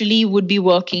naturally would be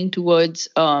working towards,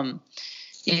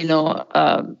 you know,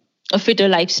 um, a fitter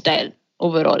lifestyle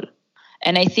overall.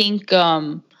 And I think,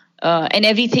 and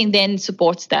everything then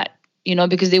supports that,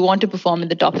 because they want to perform at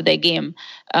the top of their game.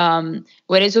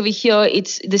 Whereas over here,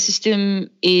 the system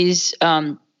is,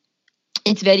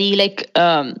 it's very like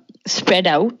spread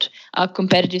out. Our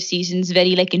competitive seasons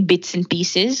very like in bits and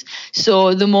pieces.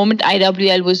 So the moment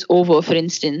IWL was over, for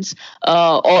instance,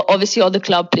 obviously all the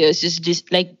club players just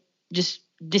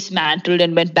dismantled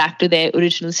and went back to their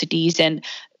original cities, and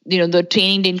the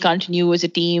training didn't continue as a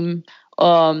team.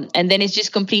 And then it's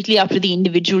just completely up to the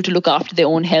individual to look after their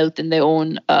own health and their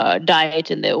own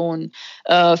diet and their own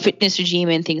fitness regime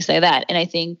and things like that. And I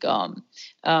think um,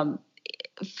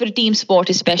 for a team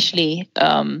sport especially,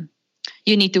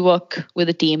 you need to work with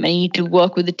a team, and you need to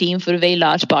work with the team for a very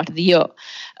large part of the year.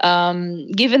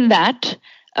 Given that,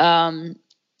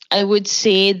 I would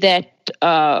say that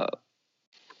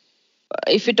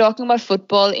if you're talking about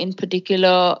football in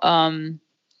particular,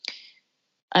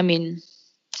 I mean,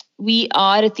 we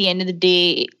are at the end of the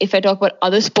day, if I talk about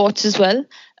other sports as well,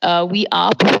 we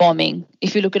are performing.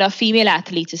 If you look at our female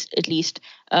athletes, at least,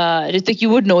 Ritik,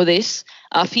 you would know this.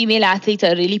 Our female athletes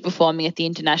are really performing at the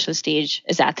international stage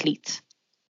as athletes.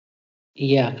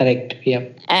 Yeah, correct. Yeah.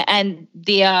 And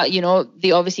they are,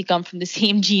 they obviously come from the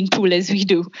same gene pool as we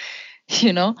do,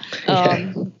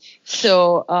 Yeah.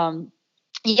 So,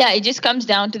 yeah, it just comes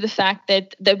down to the fact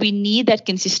that we need that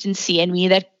consistency and we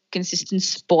need that consistent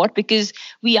sport, because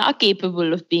we are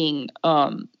capable of being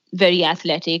very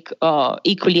athletic,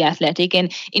 equally athletic.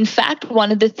 And in fact,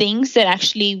 one of the things that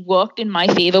actually worked in my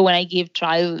favor when I gave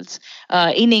trials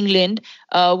in England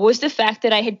was the fact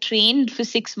that I had trained for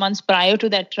 6 months prior to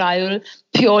that trial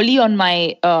purely on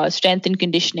my strength and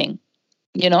conditioning.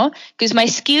 Because my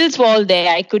skills were all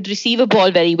there. I could receive a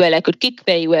ball very well. I could kick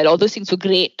very well. All those things were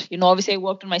great. Obviously I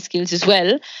worked on my skills as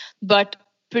well, but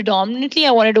predominantly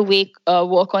I wanted to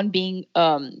work on being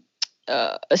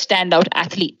a standout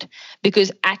athlete,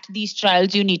 because at these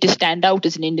trials you need to stand out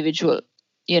as an individual.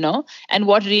 And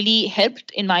what really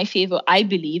helped in my favor, I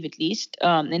believe, at least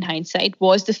in hindsight,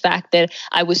 was the fact that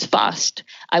I was fast,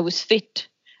 I was fit,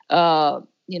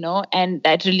 and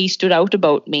that really stood out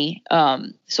about me.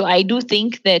 So I do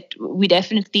think that we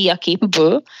definitely are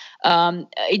capable.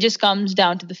 It just comes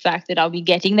down to the fact that are we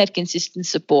getting that consistent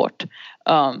support?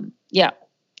 Yeah,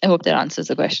 I hope that answers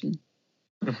the question.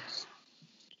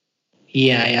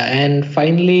 Yeah, yeah. And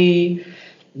finally,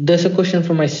 there's a question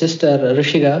from my sister,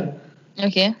 Rishika.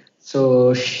 Okay.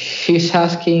 So she's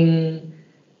asking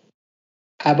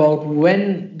about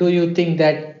when do you think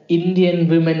that Indian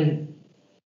women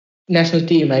national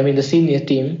team, I mean the senior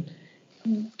team,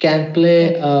 can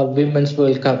play a women's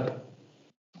World Cup?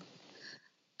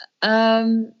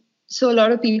 So a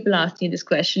lot of people ask me this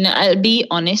question. I'll be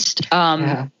honest.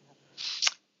 Yeah.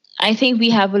 I think we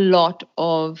have a lot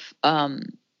of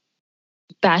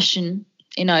passion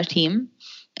in our team,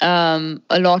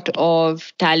 a lot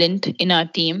of talent in our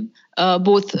team,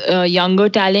 both younger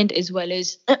talent as well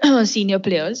as senior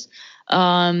players.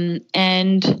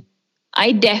 And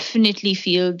I definitely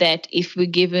feel that if we're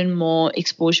given more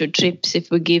exposure trips, if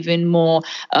we're given more,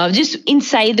 just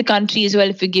inside the country as well,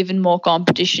 if we're given more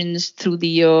competitions through the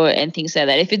year and things like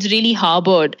that, if it's really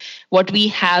harbored what we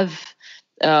have,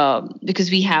 because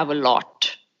we have a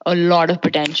lot of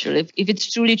potential. If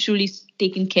it's truly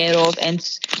taken care of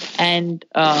and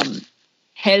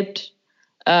helped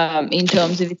in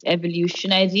terms of its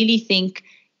evolution, I really think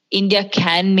India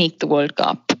can make the World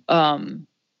Cup.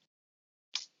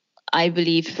 I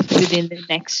believe within the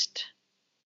next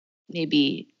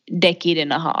maybe decade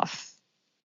and a half.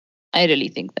 I really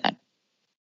think that.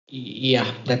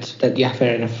 Yeah, that. Yeah,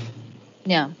 fair enough.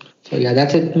 Yeah. So yeah,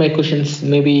 that's it. My questions.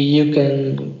 Maybe you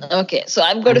can. Okay, so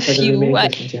I've got a answer the few. remaining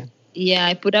questions, yeah.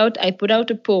 I put out a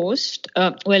post.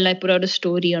 I put out a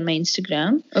story on my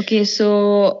Instagram. Okay,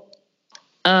 so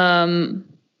from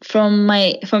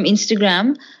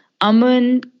Instagram,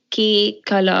 Aman K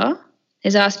Kala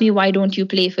has asked me, why don't you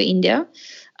play for India?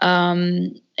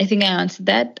 I think I answered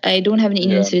that. I don't have an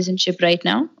Indian citizenship right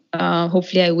now.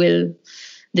 Hopefully I will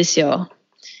this year.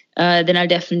 Then I'll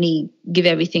definitely give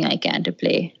everything I can to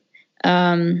play.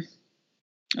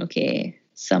 Okay,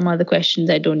 some other questions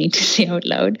I don't need to say out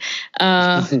loud.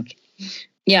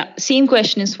 Yeah, same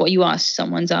question as what you asked.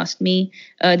 Someone's asked me.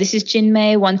 This is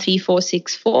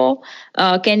Chinmay13464.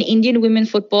 Can Indian women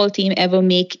football team ever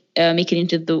make it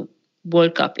into the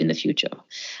World Cup in the future?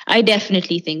 I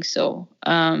definitely think so.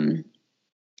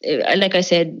 Like I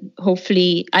said,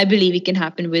 hopefully, I believe it can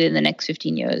happen within the next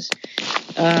 15 years.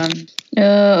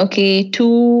 Okay,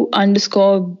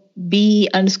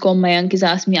 2_B_Mayank is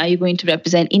asked me, are you going to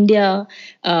represent India?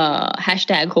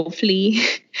 Hashtag hopefully.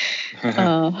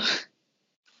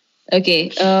 Okay.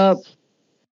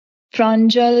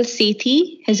 Pranjal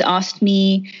Sethi has asked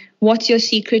me, what's your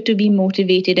secret to be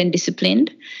motivated and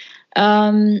disciplined?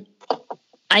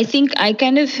 I think I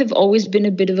kind of have always been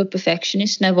a bit of a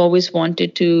perfectionist, and I've always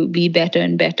wanted to be better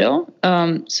and better.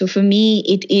 So for me,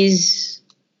 it is,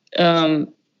 I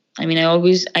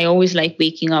always like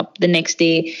waking up the next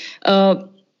day,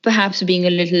 perhaps being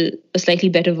a slightly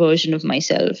better version of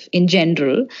myself in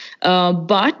general.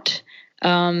 But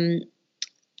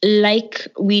like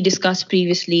we discussed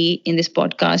previously in this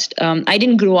podcast, I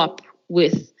didn't grow up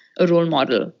with a role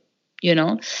model,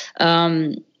 in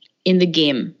the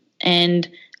game. And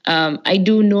I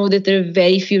do know that there are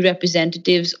very few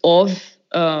representatives of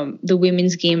the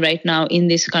women's game right now in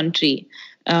this country.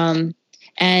 And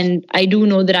I do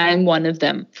know that I am one of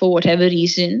them for whatever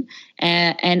reason.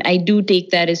 And I do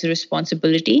take that as a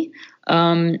responsibility.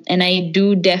 And I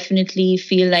do definitely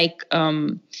feel like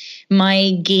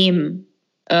my game,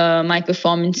 my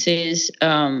performances,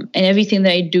 and everything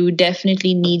that I do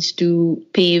definitely needs to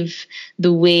pave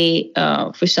the way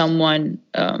for someone,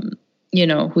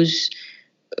 who's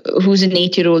an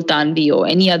 8-year-old Tanvie or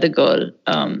any other girl.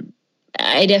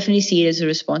 I definitely see it as a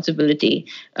responsibility,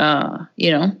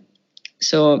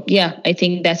 So yeah, I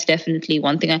think that's definitely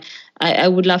one thing. I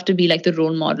would love to be like the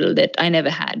role model that I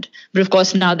never had. But of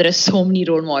course, now there are so many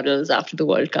role models after the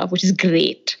World Cup, which is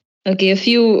great. Okay, a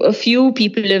few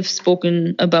people have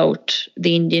spoken about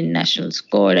the Indian national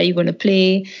squad. Are you going to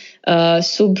play?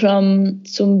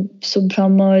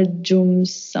 Subramajum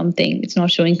something. It's not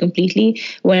showing completely.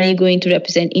 When are you going to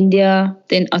represent India?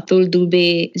 Then Atul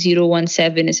Dubey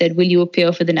 017 has said, will you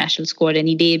appear for the national squad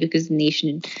any day? Because the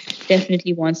nation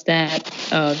definitely wants that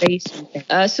very soon.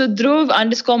 So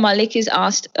Dhruv_Malik is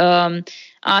asked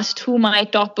who my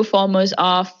top performers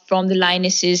are from the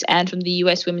Lionesses and from the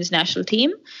US women's national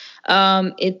team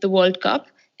at the World Cup.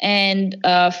 And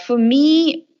for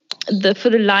me, for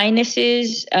the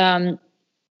Lionesses, I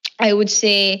would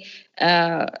say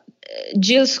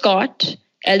Jill Scott,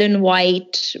 Ellen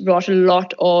White brought a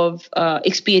lot of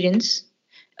experience,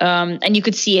 and you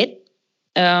could see it.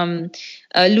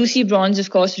 Lucy Bronze, of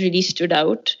course, really stood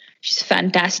out. She's a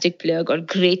fantastic player, got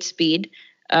great speed,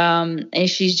 and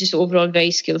she's just overall very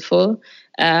skillful.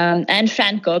 And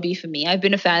Fran Kirby for me. I've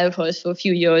been a fan of hers for a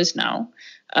few years now.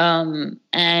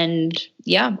 And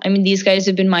yeah, these guys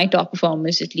have been my top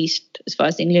performers, at least as far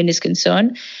as England is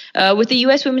concerned. With the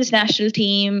US women's national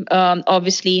team,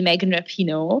 obviously Megan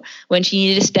Rapinoe, when she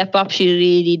needed to step up, she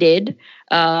really did.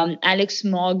 Alex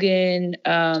Morgan,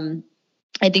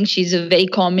 I think she's a very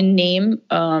common name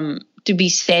to be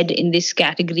said in this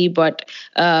category, but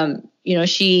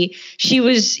she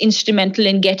was instrumental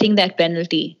in getting that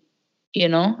penalty,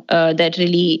 that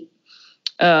really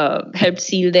helped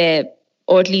seal their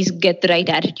or at least get the right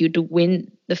attitude to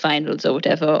win the finals or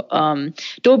whatever.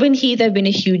 Tobin Heath, I've been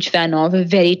a huge fan of, a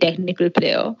very technical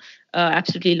player.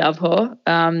 Absolutely love her.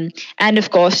 And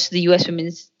of course, the US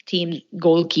women's team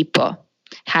goalkeeper,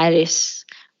 Harris,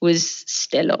 was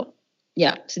stellar.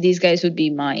 Yeah, so these guys would be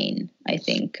mine, I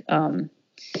think. Do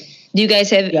you guys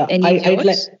have any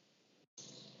thoughts?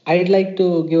 I'd like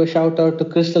to give a shout out to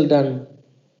Crystal Dunn.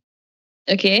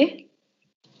 Okay.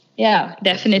 Yeah,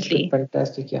 definitely.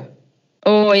 Fantastic, yeah.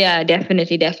 Oh, yeah,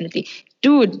 definitely.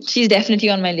 Dude, she's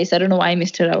definitely on my list. I don't know why I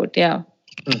missed her out. Yeah,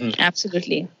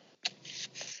 absolutely.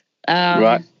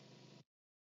 Right.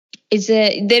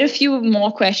 There are a few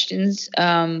more questions.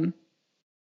 Okay,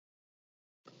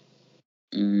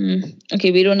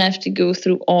 we don't have to go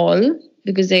through all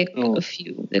because there are a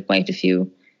few. There are quite a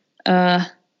few. Yeah.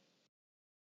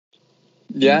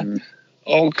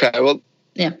 Okay. Well.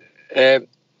 Yeah.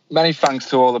 Many thanks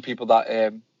to all the people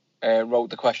that wrote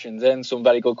the questions in. Some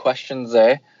very good questions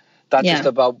there. That just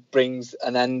about brings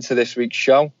an end to this week's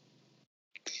show.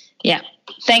 Yeah.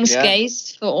 Thanks,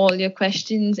 guys, for all your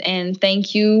questions. And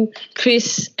thank you,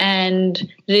 Chris and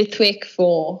Ritwik,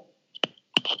 for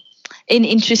an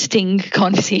interesting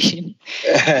conversation.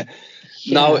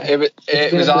 No,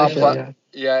 it was our pleasure.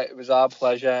 Yeah, it was our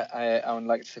pleasure. I would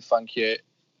like to thank you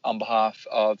on behalf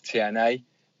of TNA,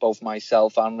 both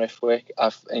myself and Ritwik. I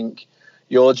think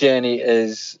your journey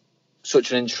is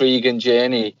such an intriguing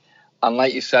journey. And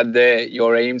like you said there,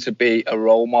 your aim to be a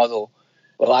role model.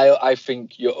 Well, I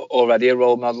think you're already a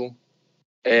role model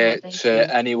to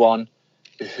anyone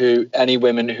any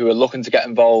women who are looking to get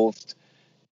involved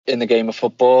in the game of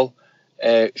football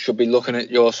should be looking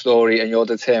at your story and your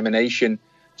determination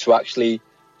to actually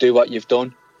do what you've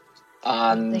done.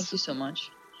 And thank you so much.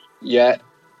 Yeah,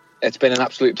 it's been an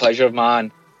absolute pleasure of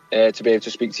mine to be able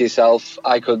to speak to yourself.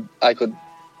 I could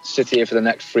sit here for the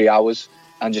next 3 hours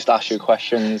and just ask you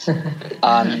questions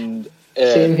and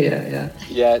same here,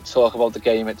 talk about the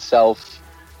game itself.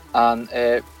 And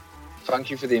thank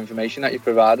you for the information that you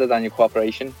provided and your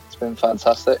cooperation. It's been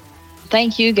fantastic.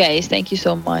 Thank you, guys. Thank you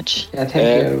so much. Yeah, thank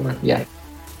you, everyone.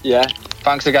 Yeah.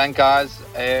 Thanks again, guys,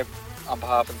 on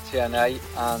behalf of the TNA,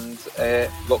 and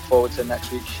look forward to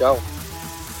next week's show.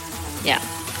 Yeah.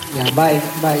 Yeah, bye.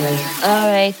 Bye, guys.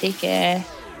 All right, take care.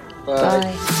 Bye.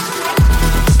 Bye.